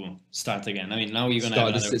were to start again? I mean, now you're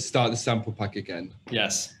gonna start the sample pack again.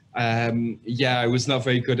 Yes. I was not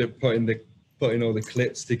very good at putting all the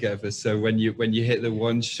clips together. So when you hit the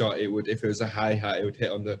one shot, if it was a hi-hat, it would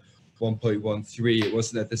hit on the 1.13. It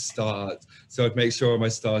wasn't at the start, so I'd make sure my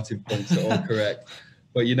starting points are all correct.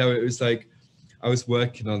 But it was like, I was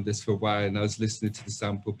working on this for a while, and I was listening to the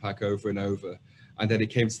sample pack over and over. And then it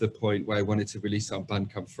came to the point where I wanted to release it on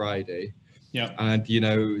Bandcamp Friday. Yeah. And, you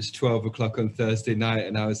know, it was 12 o'clock on Thursday night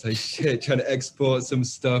and I was like, shit, trying to export some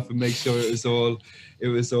stuff and make sure it was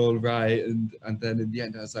all right. And then in the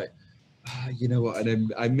end, I was like, you know what? And then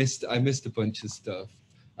I missed a bunch of stuff.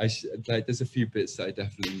 Like, there's a few bits that I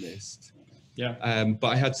definitely missed. Yeah. But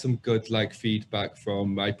I had some good like feedback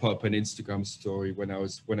from, I put up an Instagram story when I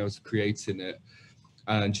was creating it.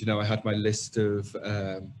 And, you know, I had my list of,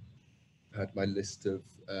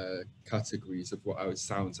 categories of what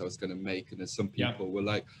sounds I was going to make, and then some people were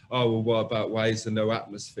like, oh well, what about, why is there no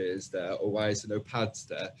atmospheres there, or why is there no pads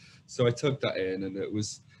there? So I took that in, and it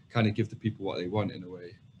was kind of give the people what they want in a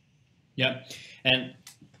way. Yeah. And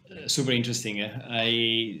super interesting.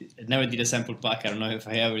 I never did a sample pack. I don't know if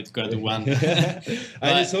I ever gonna do one. And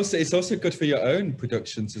it's also good for your own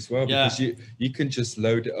productions as well, because you can just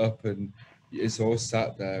load it up and it's all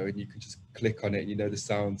sat there and you can just click on it and you know the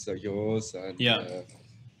sounds are yours. And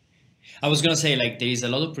I was gonna say, like, there is a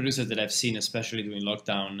lot of producers that I've seen, especially during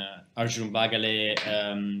lockdown, Arjun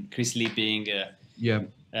Bagale, Chris Lipping,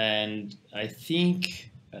 and I think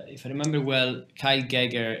if I remember well, Kyle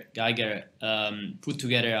Geiger put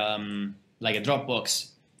together like a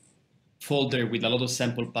Dropbox folder with a lot of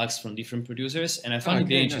sample packs from different producers, and I found it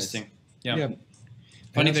very interesting. Nice.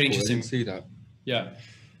 Found it very interesting. I didn't see that.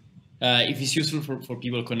 If it's useful for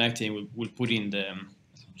people connecting, we'll put in the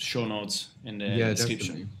show notes in the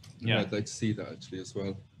description. Definitely. I'd like to see that actually as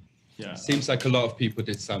well. Seems like a lot of people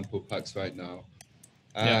did sample packs right now.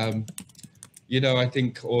 You know, I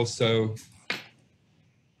think also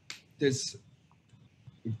there's,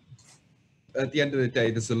 at the end of the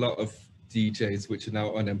day, there's a lot of DJs which are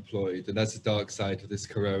now unemployed, and that's the dark side of this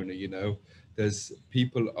corona. You know, there's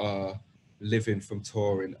people are living from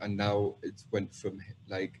touring, and now it went from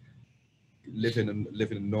like living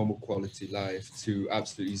a normal quality life to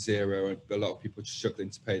absolutely zero, and a lot of people struggling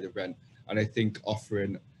to pay the rent. And I think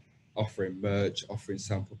offering merch, offering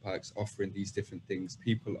sample packs, offering these different things,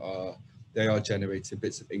 they are generating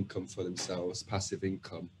bits of income for themselves, passive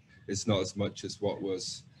income. It's not as much as what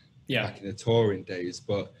was back in the touring days,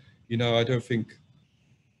 but you know, I don't think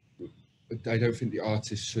the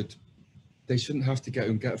artists shouldn't have to go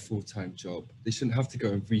and get a full-time job. They shouldn't have to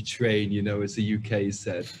go and retrain, you know, as the UK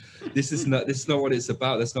said. This is not what it's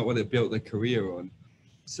about. That's not what they built their career on.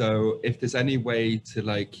 So if there's any way to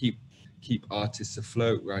like keep artists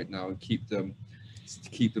afloat right now and keep them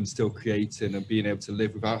still creating and being able to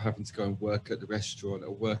live without having to go and work at the restaurant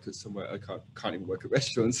or work at somewhere. I can't even work at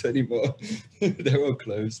restaurants anymore. They're all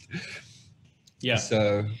closed.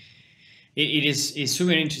 So it's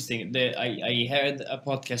super interesting. I heard a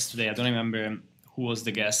podcast today. I don't remember who was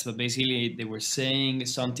the guest, but basically they were saying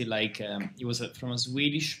something like it was from a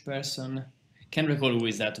Swedish person. Can't recall who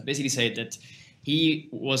is that. Basically said that he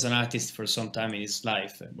was an artist for some time in his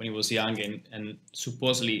life when he was young, and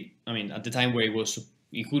supposedly, I mean, at the time where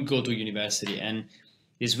he could go to university, and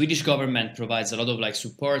the Swedish government provides a lot of like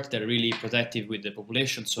support. They're really protective with the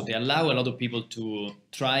population, so they allow a lot of people to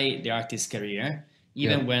try the artist career,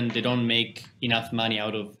 even when they don't make enough money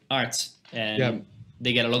out of arts, and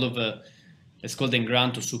they get a lot of let's call them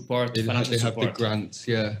grant to support, financial support. They have the grants,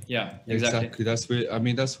 exactly.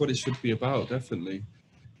 That's what it should be about, definitely.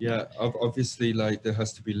 Obviously, like there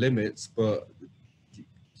has to be limits, but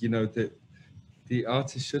you know the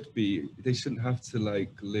artists shouldn't have to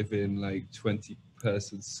like live in like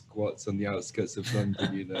 20-person squats on the outskirts of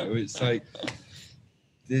London. You know, it's like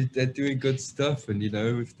they're doing good stuff, and you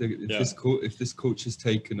know, if this culture is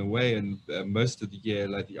taken away, and most of the year,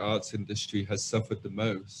 like the arts industry has suffered the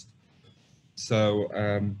most. So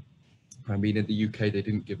I mean, in the UK, they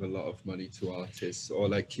didn't give a lot of money to artists, or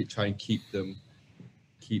like try and keep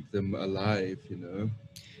them alive, you know.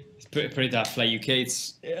 It's pretty tough. Like UK,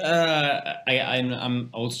 it's I'm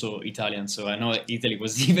also Italian, so I know Italy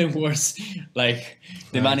was even worse. Like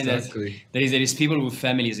the money that there is people with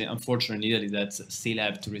families, unfortunately, in Italy that still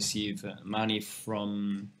have to receive money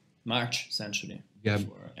from March, essentially.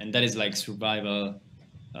 And that is like survival,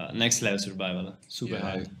 next level survival, super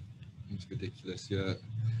hard. It's ridiculous.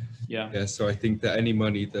 So I think that any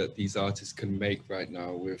money that these artists can make right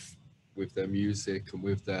now with their music and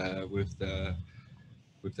with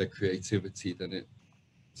their creativity, then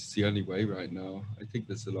it's the only way right now. I think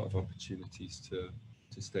there's a lot of opportunities to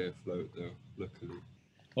stay afloat, though, luckily.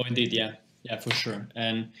 Oh, indeed, yeah, for sure.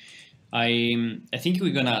 And I think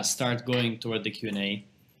we're gonna start going toward the Q&A.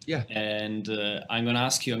 And I'm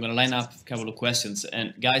gonna line up a couple of questions.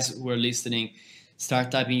 And guys who are listening,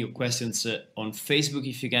 start typing your questions on Facebook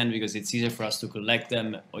if you can, because it's easier for us to collect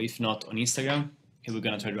them, or if not, on Instagram. And we're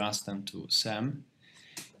gonna try to ask them to Sam.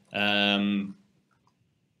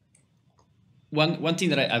 one thing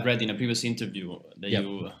that I read in a previous interview that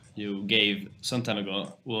you gave some time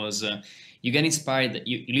ago was you get inspired.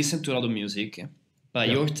 You listen to a lot of music, but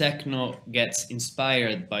your techno gets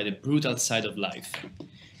inspired by the brutal side of life.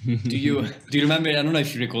 Do you remember? I don't know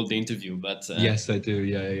if you recall the interview, but yes, I do.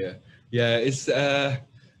 Yeah. It's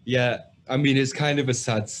I mean, it's kind of a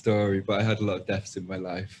sad story, but I had a lot of deaths in my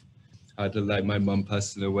life. I had like my mum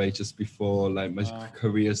passing away just before like my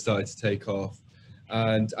career started to take off,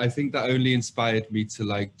 and I think that only inspired me to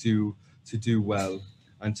like do well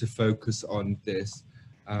and to focus on this.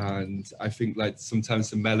 And I think like sometimes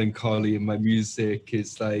the melancholy in my music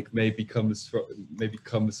is like maybe comes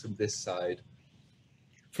from this side.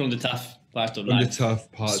 From the tough part of From life. the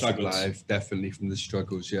tough parts struggles. of life, definitely from the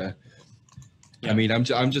struggles, yeah. I mean,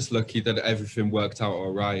 I'm just lucky that everything worked out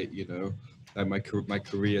all right, you know. Like my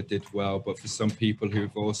career did well, but for some people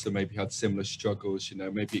who've also maybe had similar struggles, you know,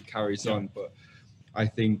 maybe it carries on. But I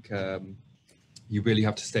think you really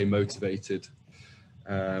have to stay motivated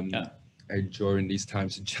during these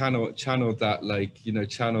times and channel that, like, you know,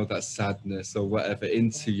 channel that sadness or whatever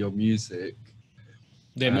into your music.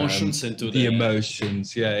 The emotions into the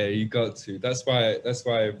emotions, you got to. That's why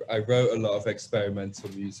I wrote a lot of experimental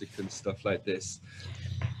music and stuff like this.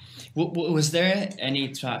 Was there any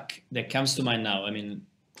track that comes to mind now? I mean,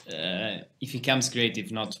 if it comes, great.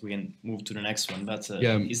 If not, we can move to the next one. But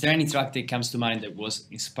is there any track that comes to mind that was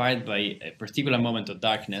inspired by a particular moment of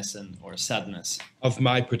darkness or sadness? Of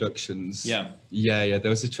my productions? Yeah. There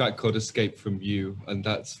was a track called Escape From You, and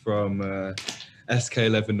that's from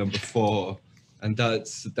SK11 number 4. And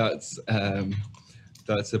that's about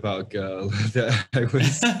a girl that I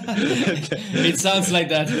was. It sounds like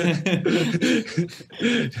that.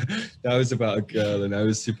 That was about a girl, and I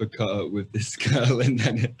was super caught up with this girl, and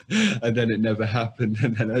then it never happened,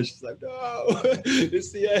 and then I was just like, no,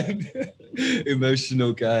 it's the end.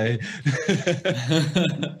 Emotional guy.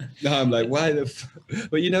 Now I'm like, why the?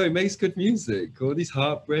 But you know, it makes good music. All these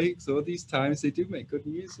heartbreaks, all these times, they do make good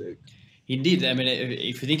music. Indeed, I mean,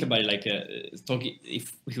 if you think about it, like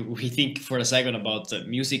if we think for a second about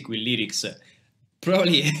music with lyrics,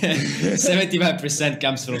 probably 75%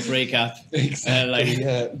 comes from breakup,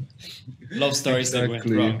 love stories that went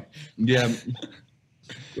wrong. Yeah,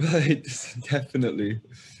 right, definitely.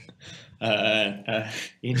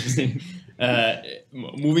 Interesting.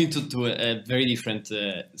 Moving to a very different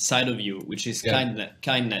side of you, which is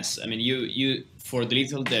kindness. I mean, you for the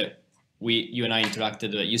little that you and I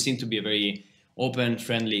interacted, you seem to be a very open,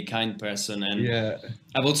 friendly, kind person. And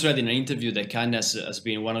I've also read in an interview that kindness has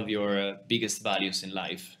been one of your biggest values in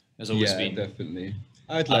life. Has always been. Yeah, definitely.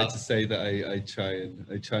 I'd like to say that I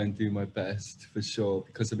try and do my best, for sure.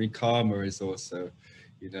 Because I mean, karma is also,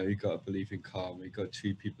 you know, you got to believe in karma. You got to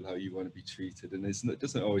treat people how you want to be treated, and it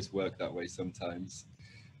doesn't always work that way sometimes.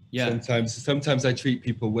 Yeah. Sometimes I treat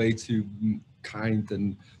people way too kind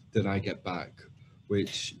than I get back,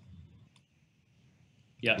 which.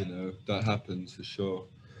 You know, that happens for sure.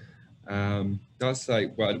 That's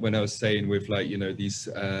like when I was saying with, like, you know, these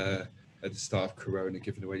at the start of Corona,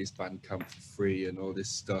 giving away these Bandcamp for free and all this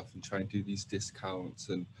stuff, and trying to do these discounts,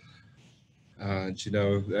 and you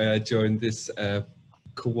know, during this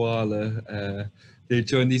koala,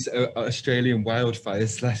 during these Australian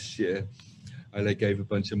wildfires last year, I like gave a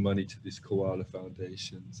bunch of money to these koala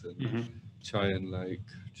foundations and try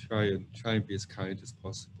and be as kind as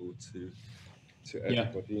possible to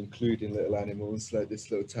everybody, including little animals like this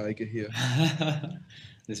little tiger here.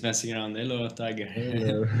 This messing around, hello tiger.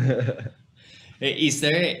 Hello.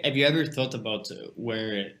 Have you ever thought about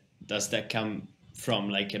where does that come from?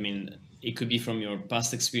 Like, I mean, it could be from your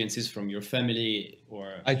past experiences, from your family,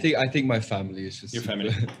 or I think my family is just your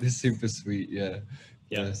family. They're super sweet.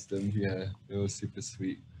 Bless them. They're all super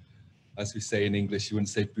sweet. As we say in English, you wouldn't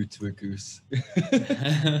say boo to a goose.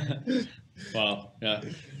 Wow.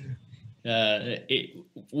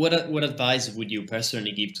 What advice would you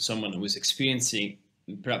personally give to someone who is experiencing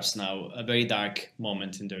perhaps now a very dark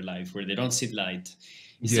moment in their life where they don't see light?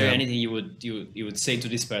 Is there anything you would say to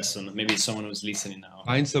this person? Maybe someone who's listening now.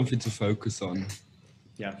 Find something to focus on.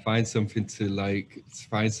 Find something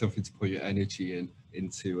to put your energy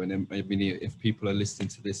into. And then, I mean, if people are listening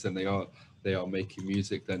to this and they are making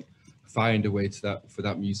music, then find a way for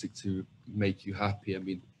that music to make you happy. I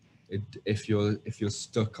mean, if you're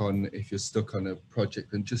stuck on a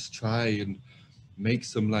project, then just try and make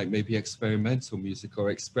some, like, maybe experimental music, or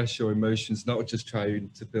express your emotions, not just trying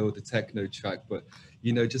to build a techno track, but,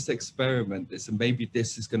 you know, just experiment this, and maybe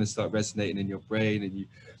this is going to start resonating in your brain, and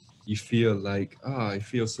you feel like, I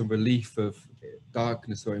feel some relief of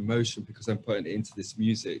darkness or emotion because I'm putting it into this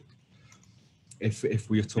music. if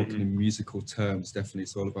we are talking in musical terms, definitely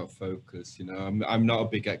it's all about focus. You know, I'm not a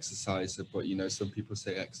big exerciser, but you know, some people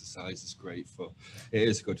say exercise is great for, it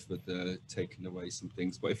is good for the taking away some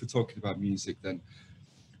things. But if we're talking about music, then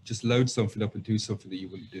just load something up and do something that you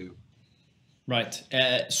wouldn't do. Right.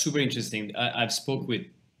 Super interesting. I've spoke with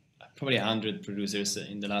probably 100 producers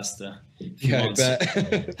in the last few months. I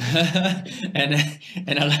bet.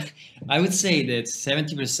 and I would say that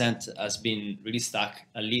 70% has been really stuck,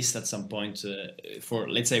 at least at some point, for,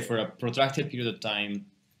 let's say, for a protracted period of time.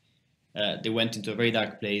 They went into a very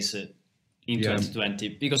dark place in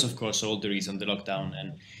 2020 because, of course, all the reason, the lockdown.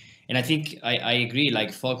 And I think I agree,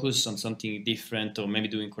 like focus on something different or maybe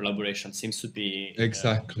doing collaboration seems to be...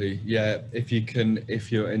 Exactly. Yeah. If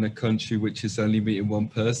you're in a country which is only meeting one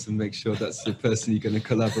person, make sure that's the person you're going to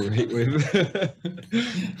collaborate with.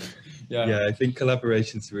 Yeah, I think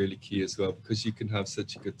collaboration's really key as well, because you can have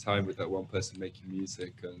such a good time with that one person making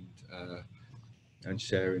music and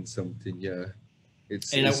sharing something. Yeah.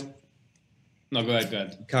 No, go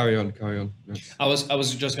ahead. Carry on. Yes. I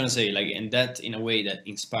was just gonna say, like, and that in a way that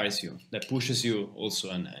inspires you, that pushes you also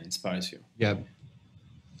and inspires you. Yeah,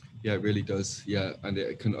 it really does. Yeah, and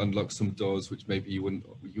it can unlock some doors which maybe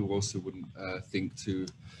you also wouldn't think to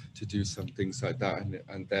do some things like that,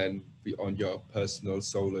 and then on your personal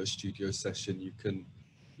solo studio session, you can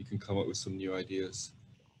come up with some new ideas.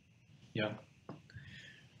 Yeah.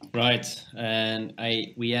 Right, and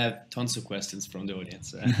we have tons of questions from the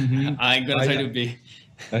audience. I'm gonna try to be.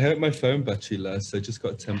 I hope my phone battery lasts. I just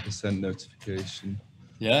got a 10% notification.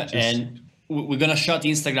 Yeah, and we're gonna shut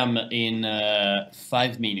Instagram in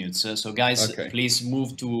 5 minutes. So guys, please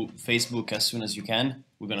move to Facebook as soon as you can.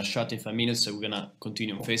 We're gonna shut in 5 minutes, so we're gonna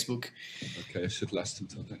continue on Facebook. Okay, it should last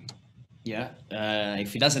until then. Yeah,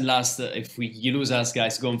 if it doesn't last, if you lose us,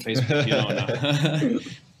 guys, go on Facebook. You know now.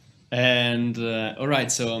 And all right,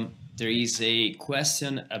 so there is a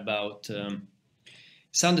question about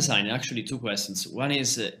sound design. Actually, 2 questions. One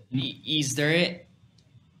is there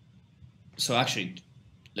so actually,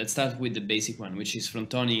 let's start with the basic one, which is from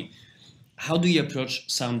Tony. How do you approach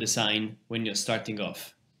sound design when you're starting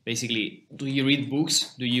off? Basically, do you read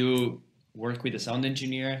books? Do you work with a sound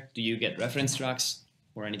engineer? Do you get reference tracks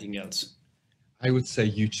or anything else? I would say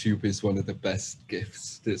YouTube is one of the best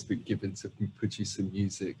gifts that's been given to producing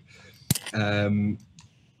music.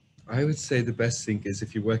 I would say the best thing is,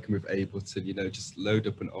 if you're working with Ableton, you know, just load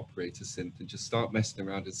up an operator synth and just start messing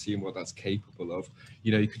around and seeing what that's capable of.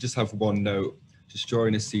 You know, you could just have one note, just draw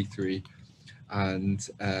in a C3 and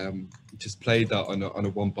just play that on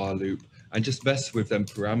a 1-bar loop and just mess with them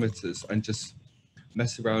parameters and just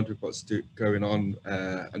mess around with what's going on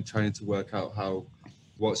and trying to work out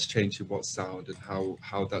what's changing what sound and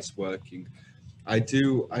how that's working. I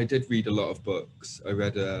did read a lot of books. I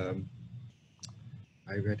read a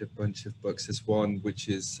bunch of books. There's one which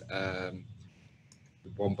is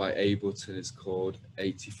one by Ableton. It's called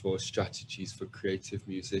 84 Strategies for Creative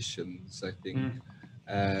Musicians, I think.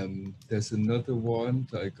 There's another one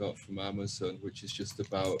that I got from Amazon, which is just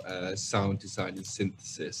about sound design and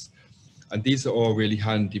synthesis. And these are all really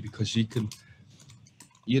handy because you can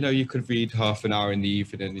read half an hour in the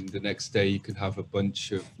evening and the next day you can have a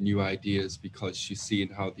bunch of new ideas because you're seeing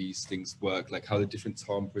how these things work, like how the different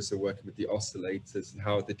timbres are working with the oscillators and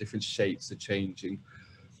how the different shapes are changing.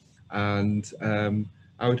 And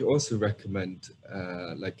I would also recommend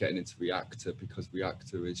like getting into Reactor, because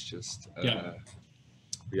Reactor is just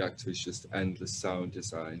endless sound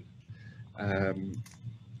design.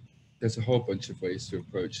 There's a whole bunch of ways to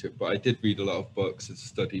approach it, but I did read a lot of books and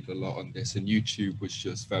studied a lot on this, and YouTube was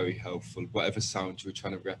just very helpful. Whatever sound you were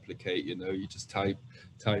trying to replicate, you know, you just type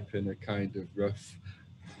in a kind of rough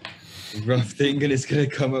thing and it's going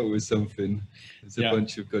to come up with something. There's a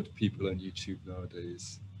bunch of good people on YouTube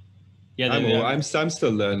nowadays. Yeah, I'm still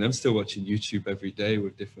learning. I'm still watching YouTube every day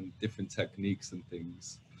with different techniques and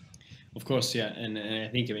things. Of course, yeah, and I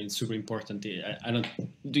think it's super important. I don't.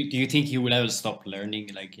 Do you think you will ever stop learning?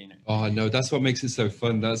 Like, you know? Oh no, that's what makes it so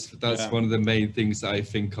fun. That's one of the main things that I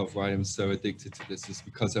think of why I'm so addicted to this, is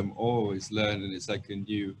because I'm always learning. It's like a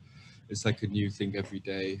new thing every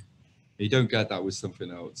day. You don't get that with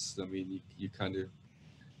something else. I mean, you kind of,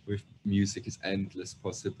 with music, it's endless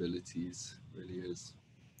possibilities. It really is.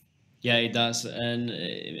 Yeah, it does, and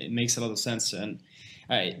it makes a lot of sense. And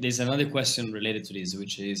there's another question related to this,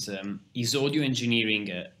 which is audio engineering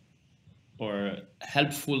or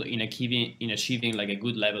helpful in achieving like a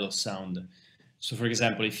good level of sound? So, for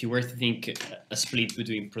example, if you were to think a split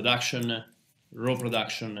between production, raw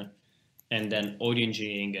production, and then audio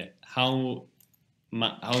engineering, how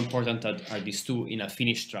important are these two in a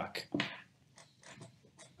finished track?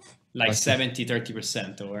 like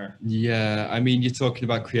 70-30%, or yeah, I mean, you're talking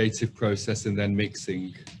about creative process and then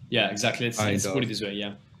mixing. Yeah, exactly. Let's put it this way.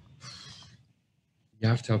 Yeah, you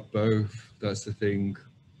have to have both. That's the thing.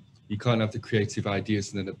 You can't have the creative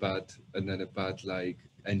ideas and then a bad like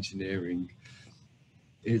engineering.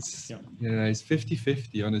 It's it's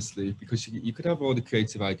 50-50 honestly, because you could have all the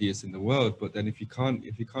creative ideas in the world, but then if you can't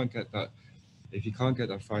get that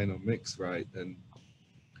final mix right, then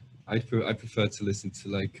I prefer to listen to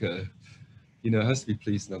like it has to be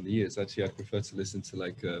pleasing on the ears. Actually, I prefer to listen to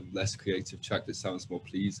like a less creative track that sounds more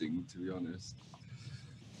pleasing, to be honest.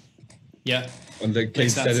 Yeah. And like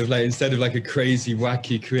instead of like a crazy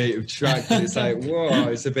wacky creative track, it's like, whoa,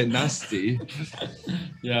 it's a bit nasty.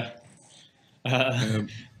 Yeah.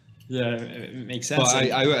 Yeah, it makes sense.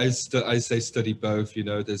 But I say study both.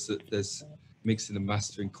 There's mixing and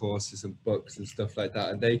mastering courses and books and stuff like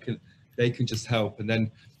that, and they can just help. And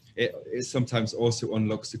then it sometimes also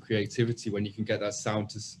unlocks the creativity when you can get that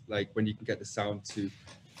sound when you can get the sound to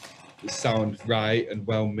sound right and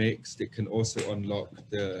well mixed. It can also unlock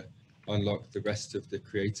the rest of the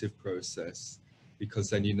creative process,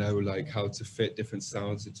 because then like how to fit different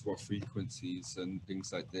sounds into what frequencies and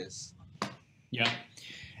things like this. Yeah.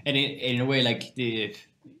 And in a way, like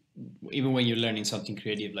even when you're learning something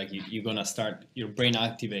creative, like you're gonna start, your brain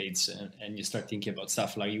activates and you start thinking about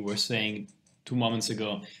stuff like you were saying 2 moments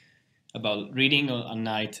ago about reading at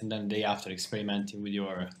night and then the day after experimenting with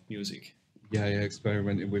your music. Yeah,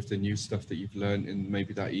 experimenting with the new stuff that you've learned in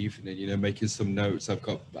maybe that evening, making some notes. I've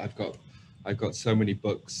got so many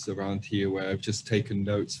books around here where I've just taken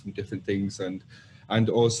notes from different things and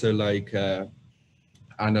also like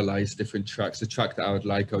analyze different tracks. A track that I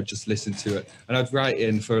would just listen to it, and I'd write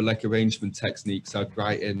in for like arrangement techniques. I'd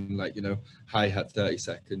write in like hi-hat 30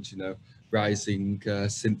 seconds, rising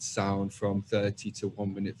synth sound from 30 to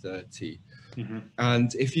 1 minute 30. Mm-hmm.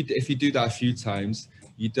 And if you do that a few times,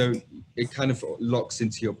 it kind of locks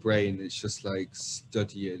into your brain. It's just like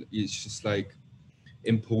studying. It's just like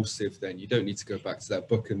impulsive. Then you don't need to go back to that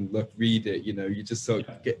book and read it. You just sort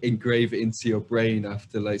of engrave it into your brain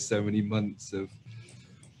after like so many months of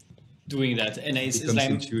doing that. And it's like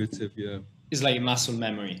intuitive. Yeah, it's like muscle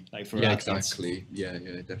memory, like for athletes. Exactly. Yeah,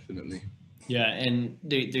 definitely. Yeah, and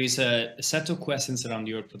there is a set of questions around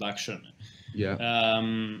your production. Yeah.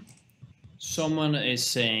 Someone is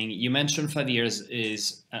saying, you mentioned 5 years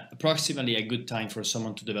is approximately a good time for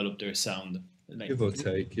someone to develop their sound. Like, give or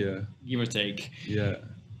take, yeah. Give or take. Yeah.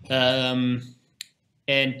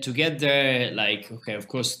 And to get there, like, okay, of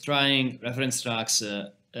course, trying reference tracks,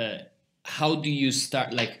 how do you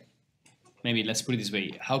start, like, maybe let's put it this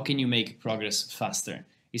way, how can you make progress faster?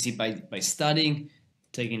 Is it by studying,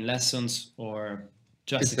 taking lessons, or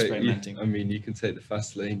just experimenting? I mean, you can take the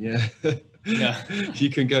fast lane, yeah. Yeah. You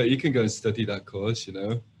can go and study that course,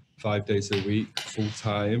 5 days a week, full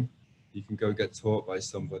time. You can go get taught by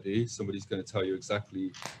somebody. Somebody's going to tell you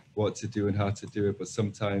exactly what to do and how to do it. But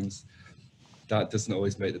sometimes that doesn't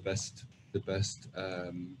always make the best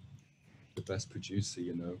producer,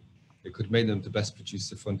 It could make them the best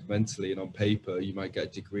producer fundamentally, and on paper you might get a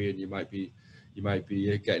degree and you might be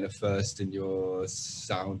getting a first in your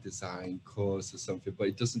sound design course or something, but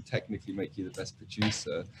it doesn't technically make you the best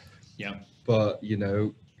producer. Yeah. But you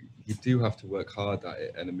do have to work hard at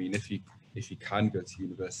it. And I mean, if you can go to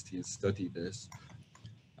university and study this,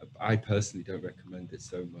 I personally don't recommend it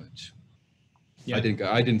so much. Yeah.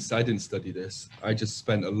 I didn't study this. I just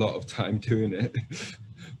spent a lot of time doing it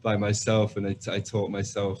by myself, and I taught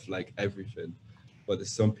myself like everything. But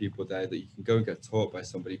there's some people there that you can go and get taught by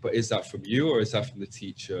somebody. But is that from you, or is that from the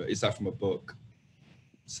teacher? Is that from a book?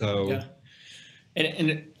 So yeah.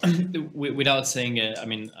 And without saying,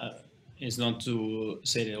 it's not to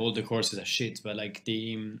say that all the courses are shit, but like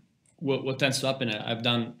what tends to happen, I've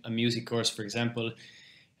done a music course, for example,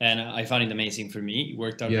 and I found it amazing for me. It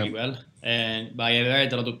worked out really well. But I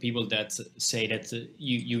heard a lot of people that say that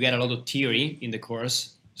you get a lot of theory in the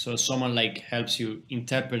course. So someone like helps you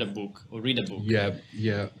interpret a book or read a book.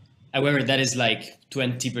 Yeah. However, that is like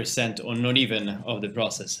 20% or not even of the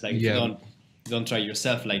process. Like you don't try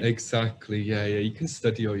yourself. Like exactly. Yeah. You can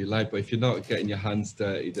study all you like, but if you're not getting your hands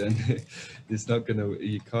dirty, then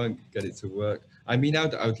you can't get it to work. I mean, I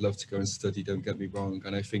would love to go and study, don't get me wrong.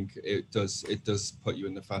 And I think it does put you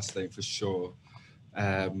in the fast lane for sure.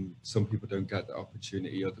 Some people don't get the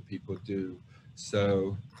opportunity, other people do.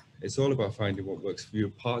 So it's all about finding what works for you.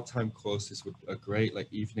 Part-time courses are great,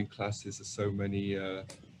 like evening classes. There's so many, I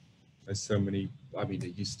mean, there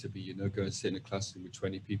used to be, go and sit in a classroom with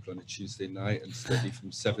 20 people on a Tuesday night and study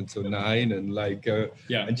from 7 till 9 and like,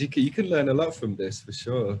 and you can learn a lot from this for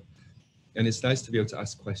sure. And it's nice to be able to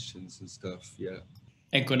ask questions and stuff. Yeah.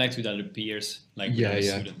 And connect with other peers, like with other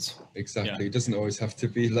students. Exactly. Yeah. It doesn't always have to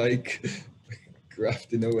be like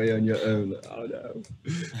grafting away on your own. Oh no.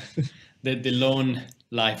 the lone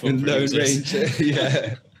life of the lone ranger.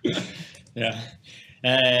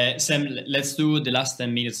 Sam, let's do the last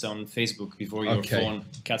 10 minutes on Facebook before your phone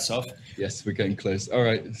cuts off. Yes, we're getting close. All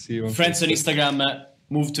right, see you on friends Facebook. on Instagram.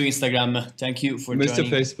 Move to Instagram. Thank you for Mr.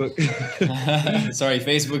 joining. Facebook. Sorry,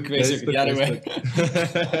 Facebook, the other way.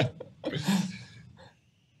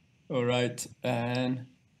 All right, and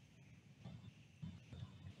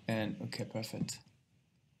okay, perfect.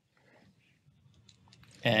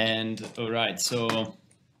 And all right, so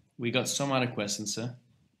we got some other questions, sir.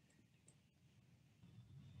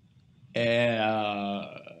 There's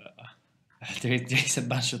a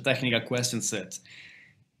bunch of technical questions that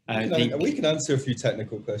I think we can answer a few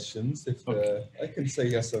technical questions if I can say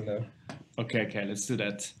yes or no. Okay, let's do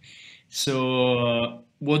that. So,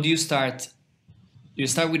 what do you start? Do you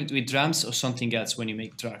start with drums or something else when you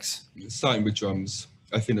make tracks? Starting with drums.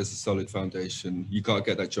 I think that's a solid foundation. You got to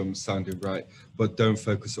get that drum sounding right, but don't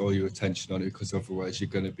focus all your attention on it, because otherwise you're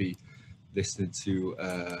going to be listening to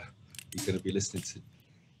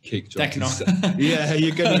kick drums. Techno. Yeah,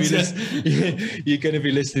 you're going to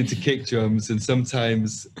be listening to kick drums, and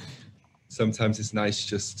sometimes it's nice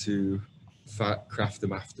just to craft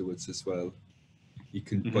them afterwards as well. You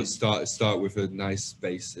can, but start with a nice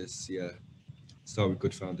basis. Yeah, start with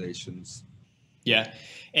good foundations. Yeah,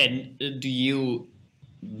 and do you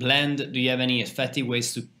blend? Do you have any effective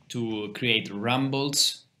ways to create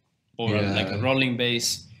rumbles or like a rolling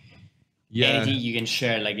bass? Yeah, anything you can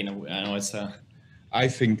share? Like, I know it's a. I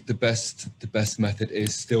think the best method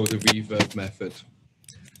is still the reverb method.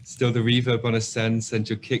 Still the reverb on a send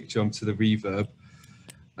your kick drum to the reverb,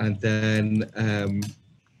 and then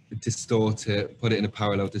distort it, put it in a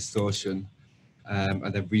parallel distortion,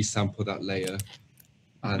 and then resample that layer,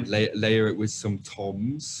 and layer it with some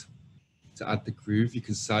toms to add the groove. You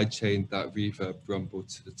can sidechain that reverb rumble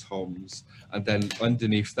to the toms, and then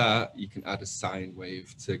underneath that you can add a sine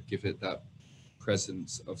wave to give it that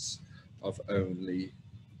presence of only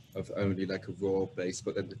like a raw bass,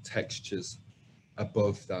 but then the textures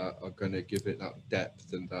above that are going to give it that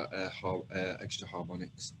depth and that extra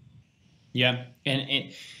harmonics. Yeah,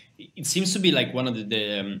 and it seems to be like one of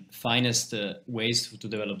the finest ways to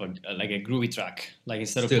develop like a groovy track. Like,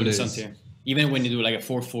 instead of putting something, even when you do like a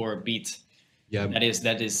 4/4 beat,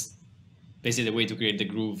 that is basically the way to create the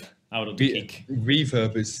groove out of the kick.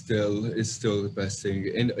 Reverb is still the best thing.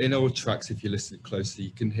 In old tracks, if you listen closely,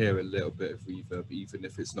 you can hear a little bit of reverb, even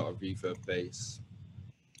if it's not a reverb bass.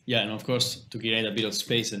 Yeah, and of course to create a bit of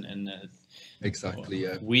space and exactly,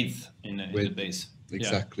 width in the bass.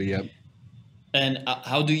 Exactly, yeah. And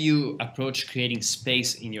how do you approach creating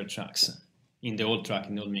space in your tracks, in the old track,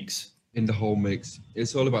 in the old mix? In the whole mix,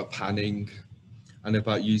 it's all about panning and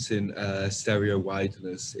about using stereo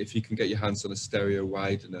wideners. If you can get your hands on a stereo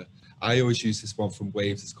widener, I always use this one from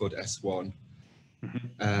Waves. It's called S1.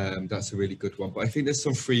 That's a really good one. But I think there's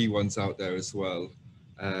some free ones out there as well.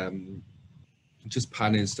 Just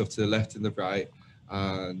panning stuff to the left and the right,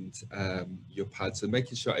 and your pads, and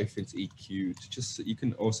making sure everything's EQ'd. You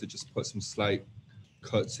can also just put some slight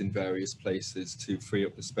cuts in various places to free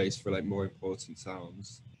up the space for like more important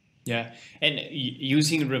sounds. Yeah, and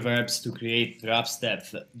using reverbs to create raps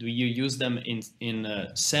depth, do you use them in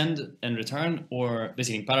send and return, or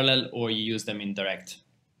basically in parallel, or you use them in direct?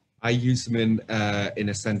 I use them in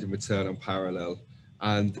a send and return on parallel,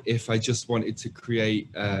 and if I just wanted to create,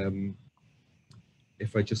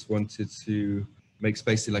 if I just wanted to make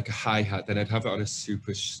space in like a hi-hat, then I'd have it on a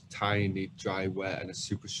super tiny dry wet and a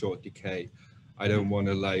super short decay. I don't want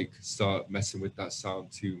to like start messing with that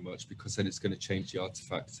sound too much, because then it's going to change the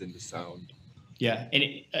artifacts in the sound. Yeah, and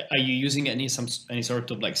are you using any sort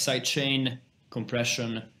of like sidechain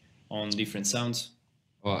compression on different sounds?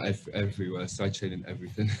 Oh, everywhere, sidechaining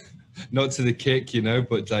everything. Not to the kick,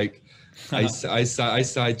 but like I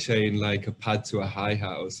sidechain like a pad to a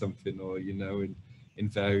hi-hat or something, or in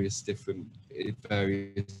various different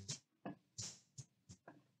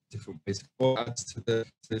ways, or adds to the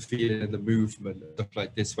feeling and the movement and stuff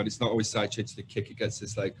like this. When it's not always sidechained to the kick, it gets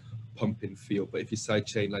this like pumping feel. But if you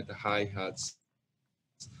sidechain like the hi-hats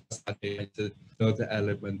to another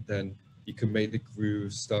element, then you can make the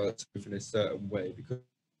groove start moving a certain way, because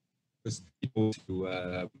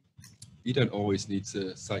you don't always need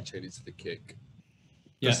to sidechain it to the kick.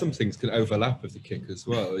 Because some things can overlap with the kick as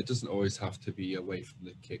well. It doesn't always have to be away from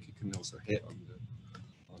the kick. It can also hit on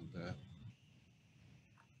the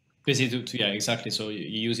basically, yeah, exactly. So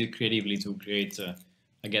you use it creatively to create,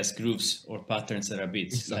 I guess, grooves or patterns that are a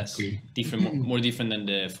bit less different, more different than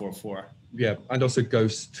the 4/4. Yeah, and also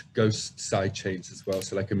ghost side chains as well.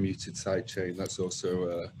 So like a muted side chain, that's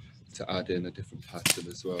also to add in a different pattern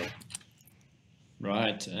as well.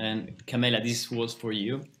 Right, and Camilla, this was for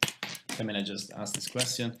you. Camilla just asked this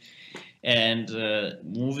question, and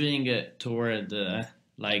moving toward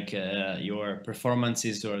like your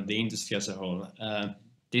performances or the industry as a whole.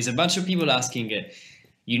 There's a bunch of people asking.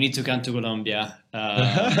 You need to come to Colombia.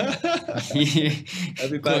 I'll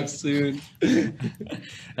be back soon.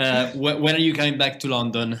 When are you coming back to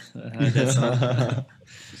London? That's not,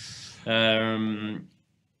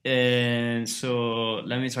 and so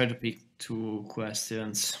let me try to pick two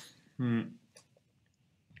questions. To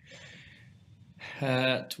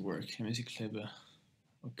work, music club.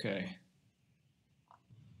 Okay.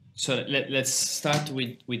 So let's start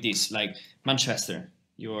with this. Like Manchester,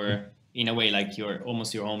 you're in a way like you're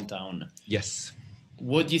almost your hometown. Yes.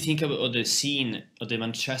 What do you think about the scene of the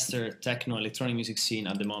Manchester techno electronic music scene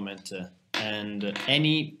at the moment? And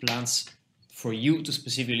any plans for you to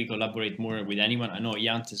specifically collaborate more with anyone? I know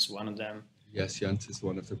Yant is one of them. Yes, Yant is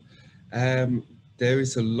one of them. There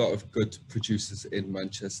is a lot of good producers in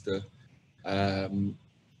Manchester. And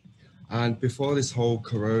before this whole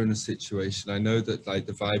Corona situation, I know that like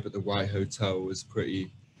the vibe at the White Hotel was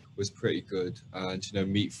pretty good. And you know,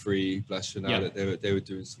 Meat Free, Blassionale, they were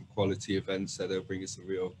doing some quality events there. They were bringing some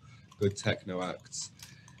real good techno acts.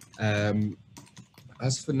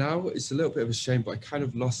 As for now, it's a little bit of a shame, but I kind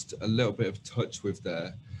of lost a little bit of touch with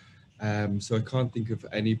there. So I can't think of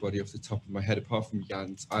anybody off the top of my head apart from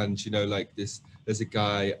Yant. And you know, like this, there's a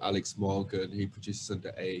guy, Alex Morgan, he produces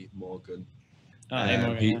under A Morgan.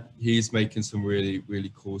 He's making some really,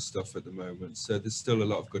 really cool stuff at the moment. So there's still a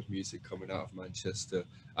lot of good music coming out of Manchester,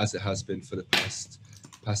 as it has been for the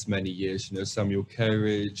past many years. You know, Samuel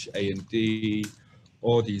Kerridge, A&D,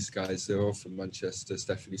 all these guys, they're all from Manchester.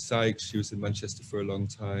 Stephanie Sykes, she was in Manchester for a long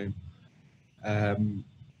time.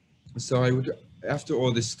 So I would, after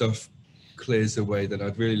all this stuff clears away, then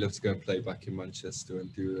I'd really love to go and play back in Manchester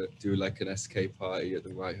and do like an SK party at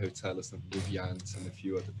the White Hotel or something with Yant and a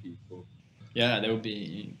few other people. Yeah, that would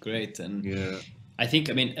be great. And yeah, I think,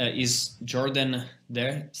 I mean, is Jordan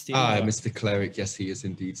there still? Mr. Cleric, yes, he is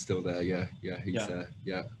indeed still there. Yeah, he's there.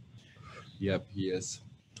 Yeah, yep, he is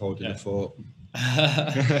holding the fort.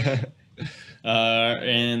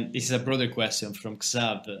 And this is a broader question from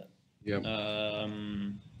Xav. Yeah.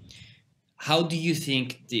 How do you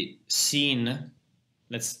think the scene,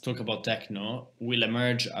 let's talk about techno, will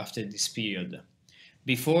emerge after this period?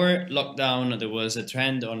 Before lockdown, there was a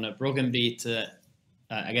trend on a broken beat.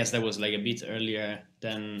 I guess that was like a bit earlier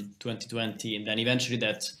than 2020, and then eventually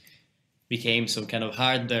that became some kind of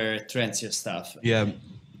harder, trancier stuff. Yeah.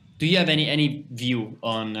 Do you have any view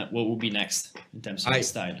on what will be next in terms of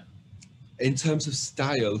style? In terms of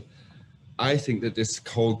style, I think that this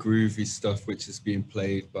whole groovy stuff, which is being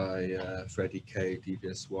played by Freddie K,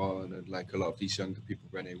 DBS1, and like a lot of these younger people,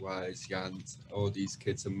 Rene Wise, Yant, all these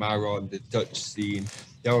kids, and Maron, the Dutch scene,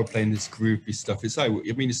 they're all playing this groovy stuff. It's like,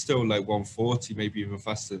 I mean, it's still like 140, maybe even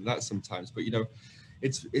faster than that sometimes, but you know,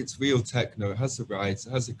 it's real techno. It has the rides,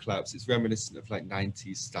 it has the claps. It's reminiscent of like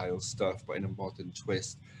 90s style stuff, but in a modern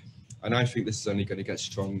twist. And I think this is only going to get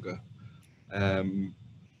stronger.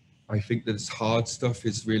 I think that this hard stuff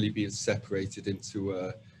is really being separated into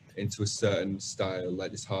a certain style,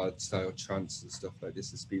 like this hard style trance and stuff like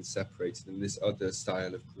this is being separated, and this other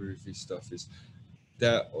style of groovy stuff is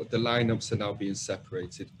the lineups are now being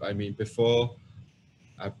separated. I mean, before,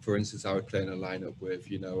 for instance, I would play in a lineup with,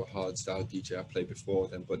 you know, a hard style DJ I played before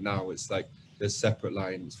them, but now it's like there's separate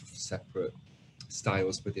lines for separate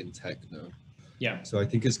styles within techno. Yeah. So I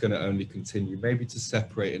think it's going to only continue, maybe to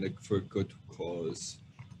separate for a good cause.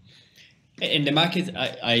 In the market,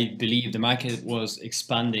 I believe the market was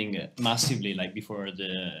expanding massively, like before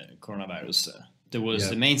the coronavirus. There was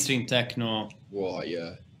the mainstream techno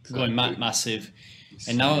going massive,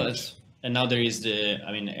 and now there is the.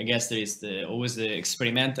 I mean, I guess there is always the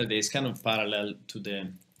experimental. There is kind of parallel to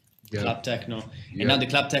the club techno, and now the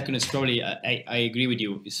club techno is probably. I agree with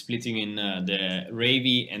you. Is splitting in the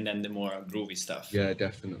ravey and then the more groovy stuff. Yeah,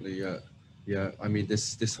 definitely. Yeah. Yeah, I mean,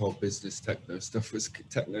 this whole business techno stuff was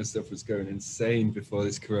going insane before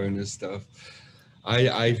this Corona stuff.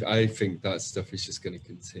 I think that stuff is just going to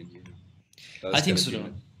continue. I think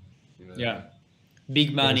so. Yeah,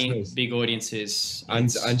 big money, big audiences,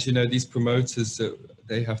 and you know, these promoters,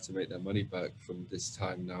 they have to make their money back from this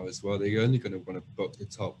time now as well. They're only going to want to book the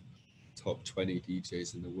top 20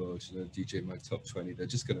 DJs in the world. You know, DJ Mag top 20. They're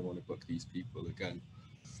just going to want to book these people again.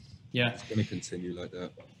 Yeah, it's going to continue like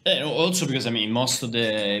that. And also because, I mean, most of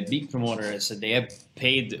the big promoters, they have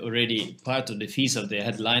paid already part of the fees of the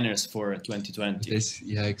headliners for 2020.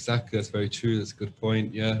 Yeah, exactly. That's very true. That's a good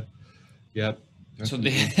point. Yeah. Yeah. So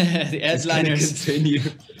the headliners continue.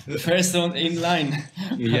 first in line.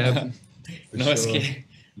 Yeah. No sure. escape.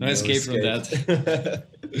 No escape from that.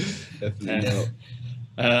 Definitely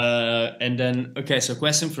not. And then, okay, so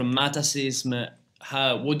question from Matasism.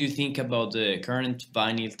 What do you think about the current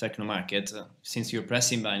vinyl techno market? Since you're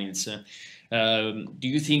pressing vinyls, do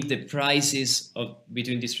you think the prices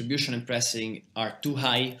between distribution and pressing are too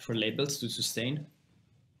high for labels to sustain?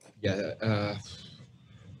 Yeah.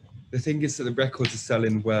 The thing is that the records are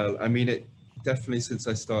selling well. I mean, it definitely, since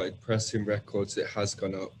I started pressing records, it has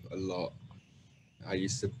gone up a lot. I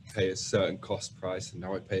used to pay a certain cost price, and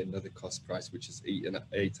now I pay another cost price, which has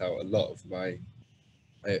ate out a lot of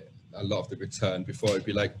the return. Before it'd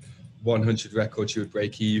be like 100 records you would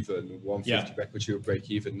break even, 150 records you would break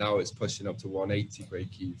even. Now it's pushing up to 180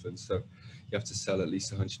 break even. So you have to sell at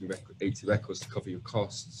least 180 records to cover your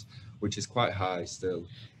costs, which is quite high still.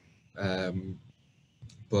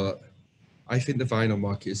 But I think the vinyl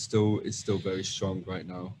market is still very strong right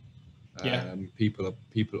now. People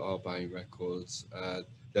are buying records.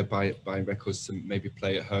 They're buying records to maybe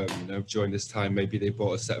play at home. You know, during this time, maybe they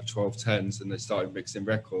bought a set of 1210s and they started mixing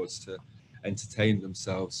records to entertain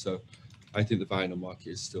themselves. So I think the vinyl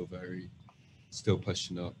market is still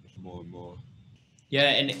pushing up more and more.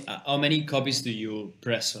 Yeah, and how many copies do you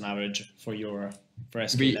press on average for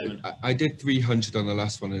SK11? I did 300 on the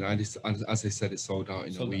last one, and as I said, it sold out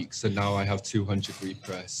in a week. So now I have 200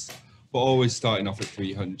 repress, but always starting off at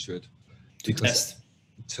 300 to test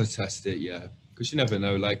it. Yeah, because you never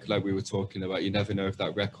know. Like we were talking about, you never know if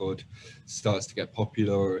that record starts to get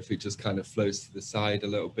popular or if it just kind of flows to the side a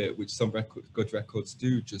little bit, which some good records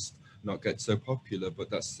do just not get so popular. But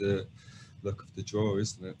that's the luck of the draw,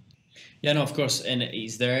 isn't it? Yeah, no, of course. And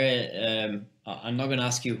is there? I'm not going to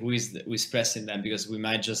ask you who is pressing them, because we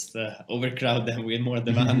might just overcrowd them with more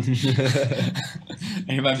demand, and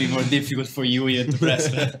it might be more difficult for you to press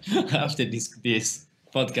after this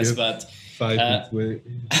podcast. But 5 minutes wait.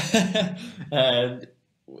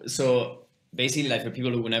 So basically, like, for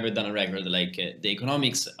people who've never done a record, like the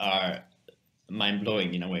economics are mind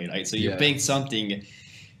blowing in a way, right? So you're paying something.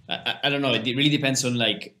 I don't know. It really depends on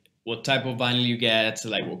like what type of vinyl you get,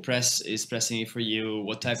 like what press is pressing it for you,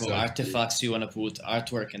 what type of artifacts you want to put,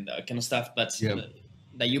 artwork and that kind of stuff. But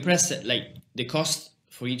that you press, like the cost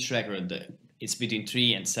for each record, it's between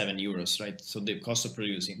 3 and 7 euros, right? So the cost of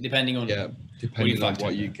producing, depending on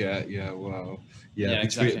what you get. Yeah, wow. Yeah,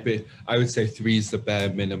 exactly. I would say 3 is the bare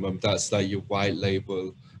minimum. That's like your white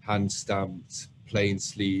label, hand stamped, plain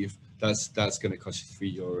sleeve. That's going to cost you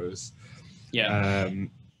 3 euros. Yeah.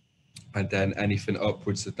 And then anything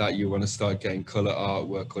upwards of that, you want to start getting color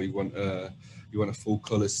artwork, or you want a full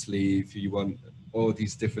color sleeve, you want all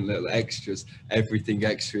these different little extras. Everything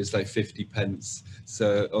extra is like 50 pence,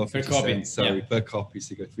 so or 50 per copy. Cents, per copy.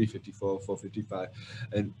 So you go 354, 455,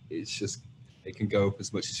 and it can go up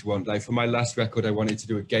as much as you want. Like for my last record, I wanted to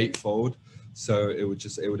do a gatefold, so it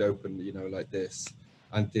would open, you know, like this,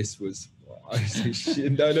 and this was. I say,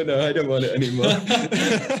 shit, no, I don't want it anymore.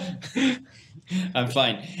 I'm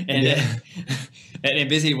fine. And and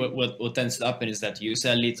basically what tends to happen is that you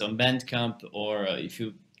sell it on Bandcamp, or if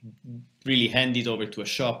you really hand it over to a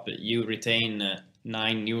shop, you retain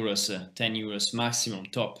 9 euros, 10 euros maximum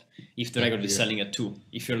top if the record is selling at 2,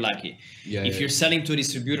 if you're lucky. If you're selling to a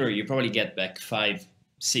distributor, you probably get back 5,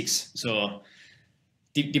 6. So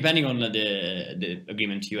depending on the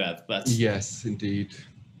agreement you have. But yes, indeed.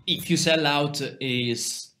 If you sell out,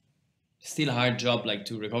 is still a hard job, like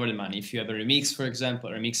to recover the money. If you have a remixer, for example,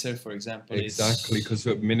 exactly, because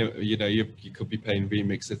you know, you could be paying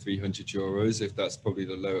remixer 300 euros if that's probably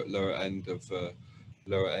the lower end of a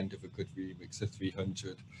good remixer,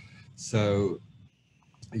 300. So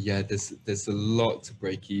yeah, there's a lot to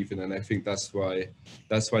break even, and I think that's why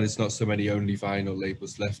there's not so many only vinyl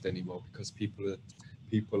labels left anymore, because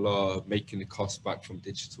people are making the cost back from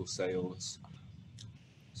digital sales.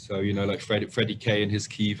 So, you know, like Freddie K and his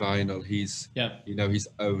Key Vinyl, he's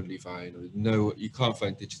only vinyl. No, you can't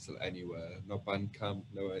find digital anywhere. No Bandcamp,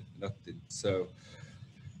 no nothing. So,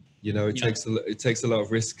 you know, it takes a lot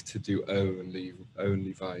of risk to do only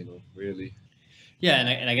vinyl, really. Yeah,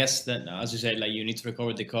 and I guess that, as you said, like you need to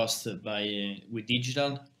recover the cost with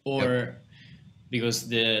digital, or because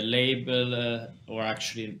the label or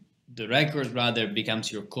actually the record rather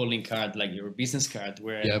becomes your calling card, like your business card,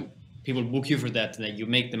 where people book you for that, and then you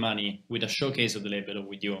make the money with a showcase of the label or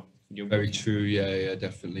with your Very true. Yeah,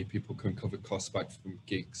 definitely. People can cover costs back from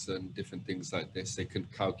gigs and different things like this. They can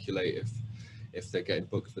calculate if they're getting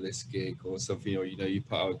booked for this gig or something, or you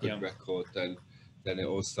put out a good record, then it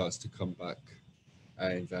all starts to come back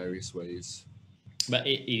in various ways. But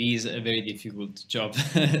it is a very difficult job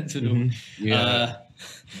to do. Yeah.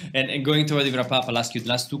 And going toward the wrap up, I'll ask you the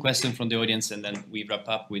last two questions from the audience, and then we wrap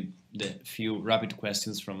up with the few rapid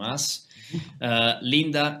questions from us.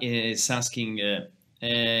 Linda is asking,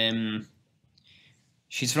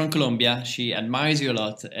 she's from Colombia. She admires you a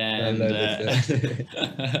lot, and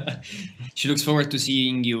she looks forward to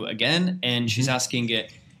seeing you again. And she's asking,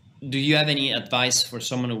 do you have any advice for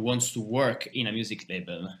someone who wants to work in a music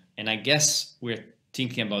label? And I guess we're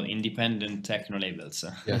thinking about independent techno labels.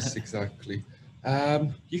 Yes, exactly.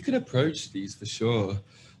 You can approach these for sure.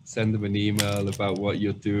 Send them an email about what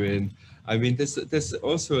you're doing. I mean, there's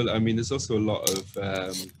also a lot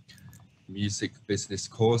of music business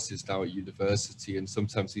courses now at university, and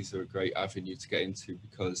sometimes these are a great avenue to get into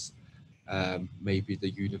because maybe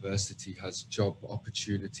the university has job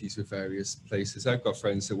opportunities with various places. I've got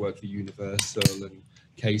friends that work for Universal and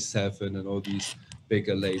K7 and all these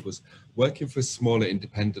bigger labels. Working for a smaller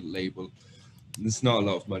independent label, there's not a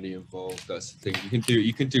lot of money involved. That's the thing.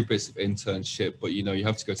 You can do bits of internship, but you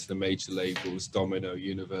have to go to the major labels, Domino,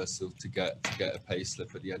 Universal, to get a pay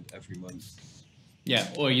slip at the end every month. Yeah,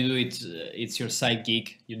 or you do it. It's your side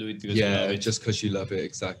gig. You do it because you love it. Just because you love it.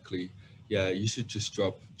 Exactly. Yeah, you should just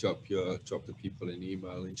drop the people an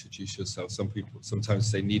email, introduce yourself.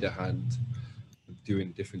 Sometimes they need a hand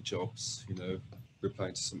doing different jobs.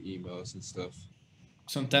 Replying to some emails and stuff.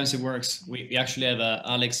 Sometimes it works. We actually have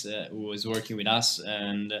Alex who is working with us,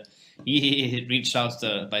 and he reached out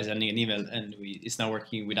by sending an email, and he's now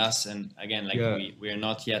working with us. And again, we are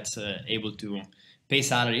not yet able to pay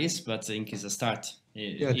salaries, but I think it's a start.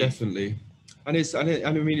 Definitely. And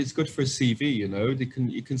I mean, it's good for a CV.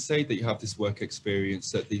 You can say that you have this work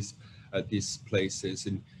experience at these places,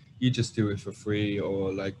 and you just do it for free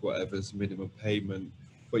or like whatever's minimum payment.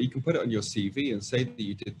 But you can put it on your CV and say that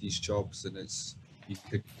you did these jobs, and you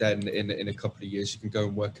could then in a couple of years you can go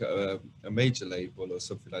and work at a major label or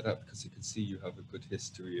something like that, because you can see you have a good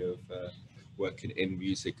history of working in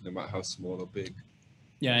music, no matter how small or big.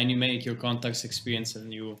 Yeah, and you make your contacts experience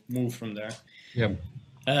and you move from there. Yeah.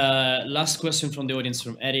 Last question from the audience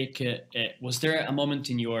from Eric. Was there a moment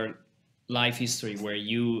in your life history where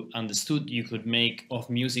you understood you could make of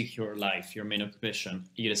music your life, your main occupation?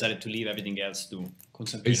 You decided to leave everything else to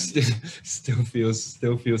concentrate on this?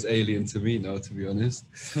 Still feels alien to me now, to be honest.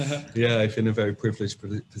 Yeah, I'm in a very privileged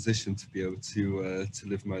position to be able to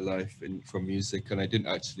live my life from music, and I didn't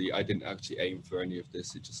actually aim for any of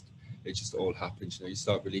this. It just all happens. You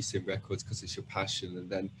start releasing records because it's your passion, and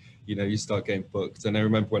then you start getting booked. And I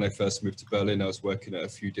remember when I first moved to Berlin, I was working at a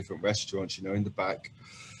few different restaurants, in the back,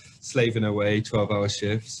 slaving away 12-hour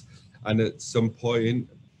shifts. And at some point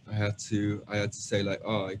I had to say like,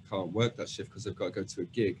 oh, I can't work that shift because I've got to go to a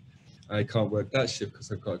gig. I can't work that shift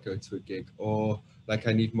because I've got to go to a gig. Or like,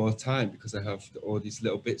 I need more time because I have all these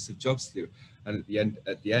little bits of jobs to do. And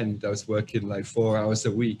at the end, I was working like 4 hours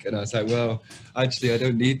a week, and I was like, well, actually, I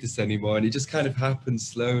don't need this anymore. And it just kind of happened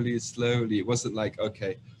slowly. It wasn't like,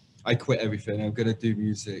 okay, I quit everything, I'm going to do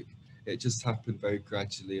music. It just happened very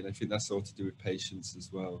gradually. And I think that's all to do with patience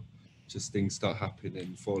as well. Just things start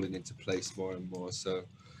happening, falling into place more and more. So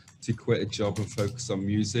to quit a job and focus on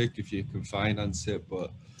music, if you can finance it,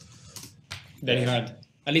 but very hard.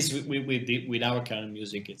 At least with our kind of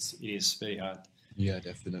music, it is very hard. Yeah,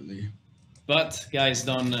 definitely. But guys,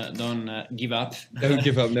 don't give up. Don't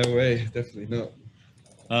give up, no way, definitely not.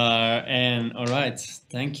 And all right,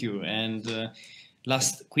 thank you. And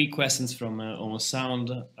last quick questions from Almost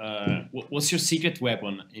Sound. What's your secret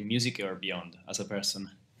weapon in music or beyond as a person?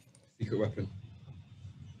 Secret weapon.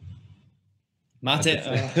 Mate.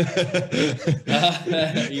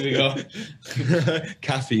 Here we go.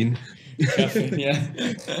 Caffeine. Caffeine,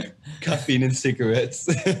 yeah. Caffeine and cigarettes.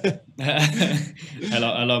 I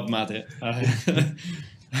love mate.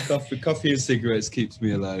 Coffee and cigarettes keeps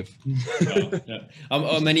me alive. Wow, yeah.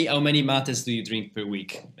 How many mates do you drink per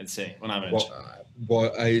week? Let's say on average.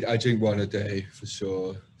 I drink one a day for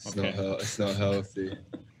sure. It's Okay. It's not healthy.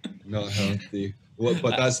 Not healthy.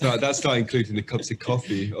 But that's not including the cups of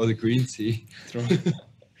coffee or the green tea.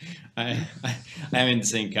 I'm in the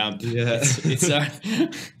same camp. Yeah. It's hard.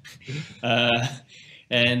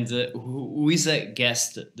 And who is a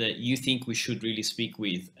guest that you think we should really speak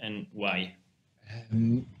with, and why?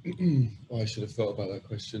 I should have thought about that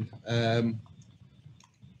question.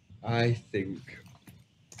 I think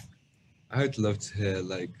I'd love to hear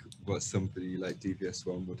like what somebody like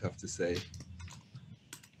DVS1 would have to say.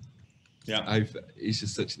 Yeah, he's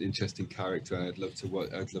just such an interesting character, and I'd love to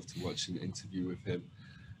watch an interview with him.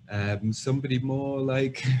 Somebody more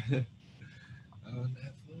like oh,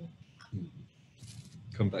 never.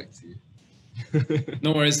 Come back to you.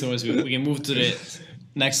 no worries. We can move to the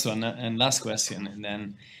next one and last question, and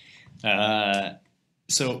then.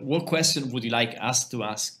 So, what question would you like us to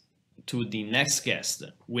ask to the next guest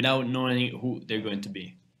without knowing who they're going to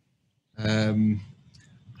be?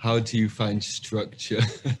 How do you find structure?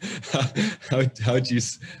 how do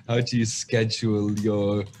you schedule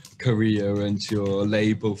your career and your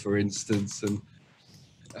label, for instance, and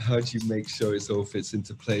how do you make sure it all fits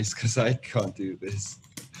into place? Because I can't do this.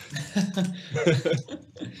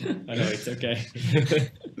 I know, it's okay.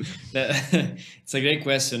 It's a great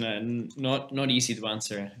question and not easy to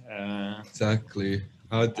answer. Exactly.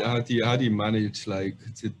 How do you manage like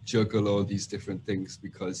to juggle all these different things,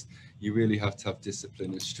 because you really have to have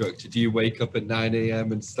discipline and structure? Do you wake up at 9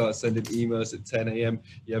 a.m. and start sending emails at 10 a.m.?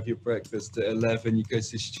 You have your breakfast at 11, you go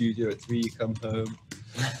to the studio at 3, you come home.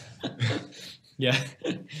 Yeah.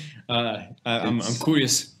 I'm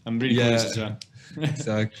curious. I'm really curious as well.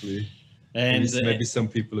 Exactly. And maybe some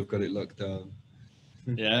people have got it locked down.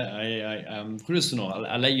 Yeah, I'm curious to know.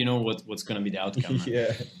 I'll let you know what's going to be the outcome.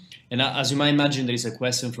 Yeah. And as you might imagine, there is a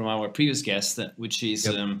question from our previous guest, which is,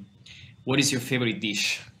 what is your favorite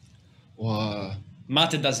dish? Wow.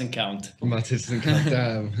 Mate doesn't count. Mate doesn't count,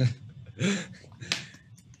 damn.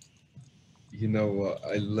 You know what?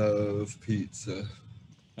 I love pizza.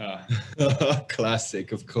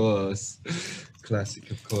 Classic, of course. Classic,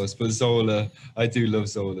 of course. But Zola, I do love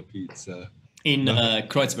Zola pizza. In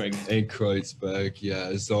Kreuzberg. In Kreuzberg,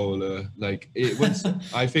 yeah, Zola. Like it once.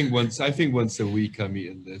 I think once a week I'm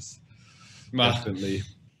eating this. Definitely.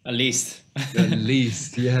 At least. At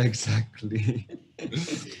least, yeah, exactly.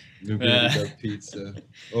 Maybe love pizza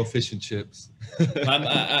or fish and chips.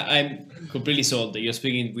 I'm completely sold. You're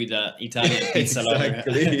speaking with an Italian pizza lover.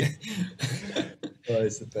 Exactly. Oh,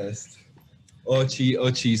 it's the best. Or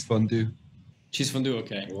cheese fondue. Cheese fondue,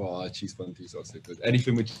 okay. Wow, cheese fondue is also good.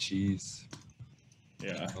 Anything with cheese.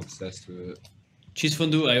 Yeah. Obsessed with it. Cheese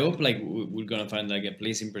fondue, I hope like we're gonna find like a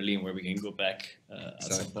place in Berlin where we can go back at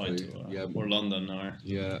some point, or London, or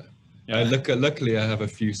luckily I have a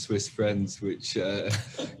few Swiss friends which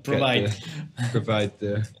provide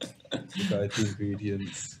the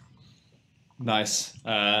ingredients. Nice.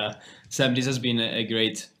 Sam, this has been a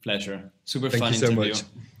great pleasure. Super fun Thank you so interview. much.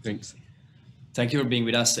 Thanks. Thank you for being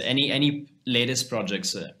with us. Any latest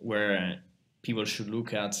projects where people should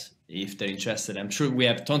look at if they're interested? I'm sure we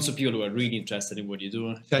have tons of people who are really interested in what you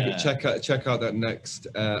do. Check out that next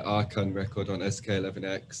Arkan record on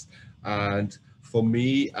SK11X. And for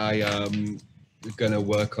me, I am gonna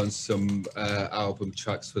work on some album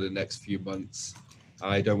tracks for the next few months.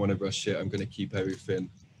 I don't want to rush it. I'm gonna keep everything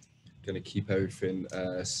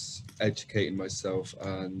educating myself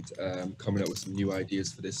and coming up with some new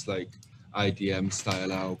ideas for this like IDM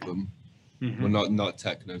style album. Well, not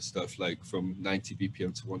techno stuff, like from 90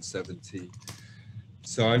 BPM to 170.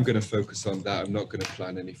 So I'm going to focus on that. I'm not going to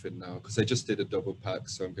plan anything now because I just did a double pack,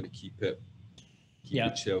 so I'm going to keep it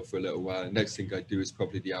chill for a little while. Next thing I do is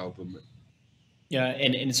probably the album. Yeah,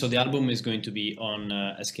 and so the album is going to be on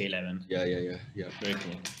SK11. Yeah. Very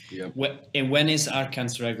cool. Yeah. And when is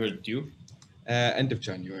Arkan's record due? End of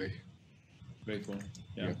January. Very cool.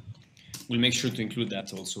 Yeah. We'll make sure to include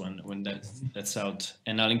that also when that's out.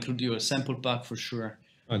 And I'll include your sample pack for sure.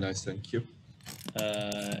 Oh, nice. Thank you.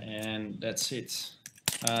 And that's it.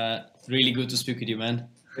 Really good to speak with you, man.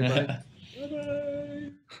 Bye-bye.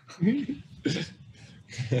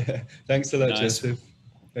 Thanks a lot, Joseph.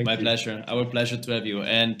 My pleasure. Our pleasure to have you.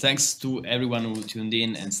 And thanks to everyone who tuned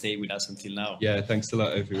in and stayed with us until now. Yeah, thanks a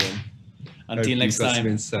lot, everyone. Until next time. Some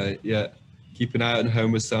insight. Yeah. Keep an eye out on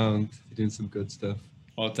HoS Sound. You're doing some good stuff.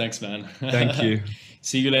 Oh, thanks, man. Thank you.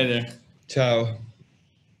 See you later. Ciao.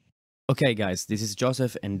 Okay, guys, this is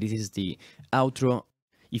Joseph, and this is the outro.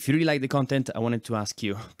 If you really like the content, I wanted to ask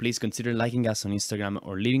you, please consider liking us on Instagram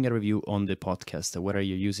or leaving a review on the podcast. Whether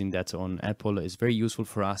you're using that on Apple is very useful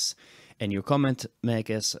for us, and your comment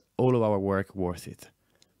makes all of our work worth it.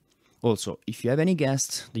 Also, if you have any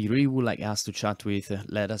guests that you really would like us to chat with,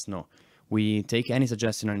 let us know. We take any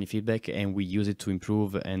suggestion or any feedback and we use it to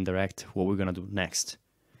improve and direct what we're gonna do next.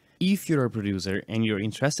 If you're a producer and you're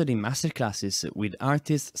interested in masterclasses with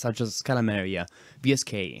artists such as Scalamaria,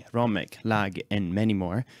 VSK, Romek, Lag, and many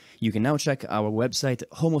more, you can now check our website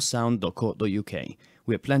homosound.co.uk.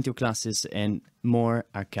 We have plenty of classes and more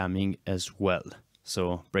are coming as well.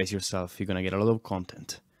 So brace yourself, you're gonna get a lot of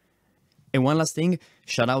content. And one last thing,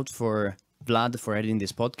 shout out for Vlad for editing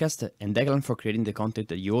this podcast and Declan for creating the content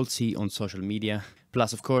that you all see on social media.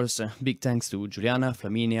 Plus, of course, big thanks to Giuliana,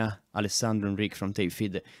 Flaminia, Alessandro and Rick from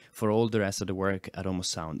TapeFeed for all the rest of the work at HoS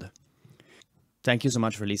Sound. Thank you so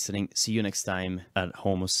much for listening. See you next time at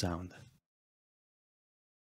HoS Sound.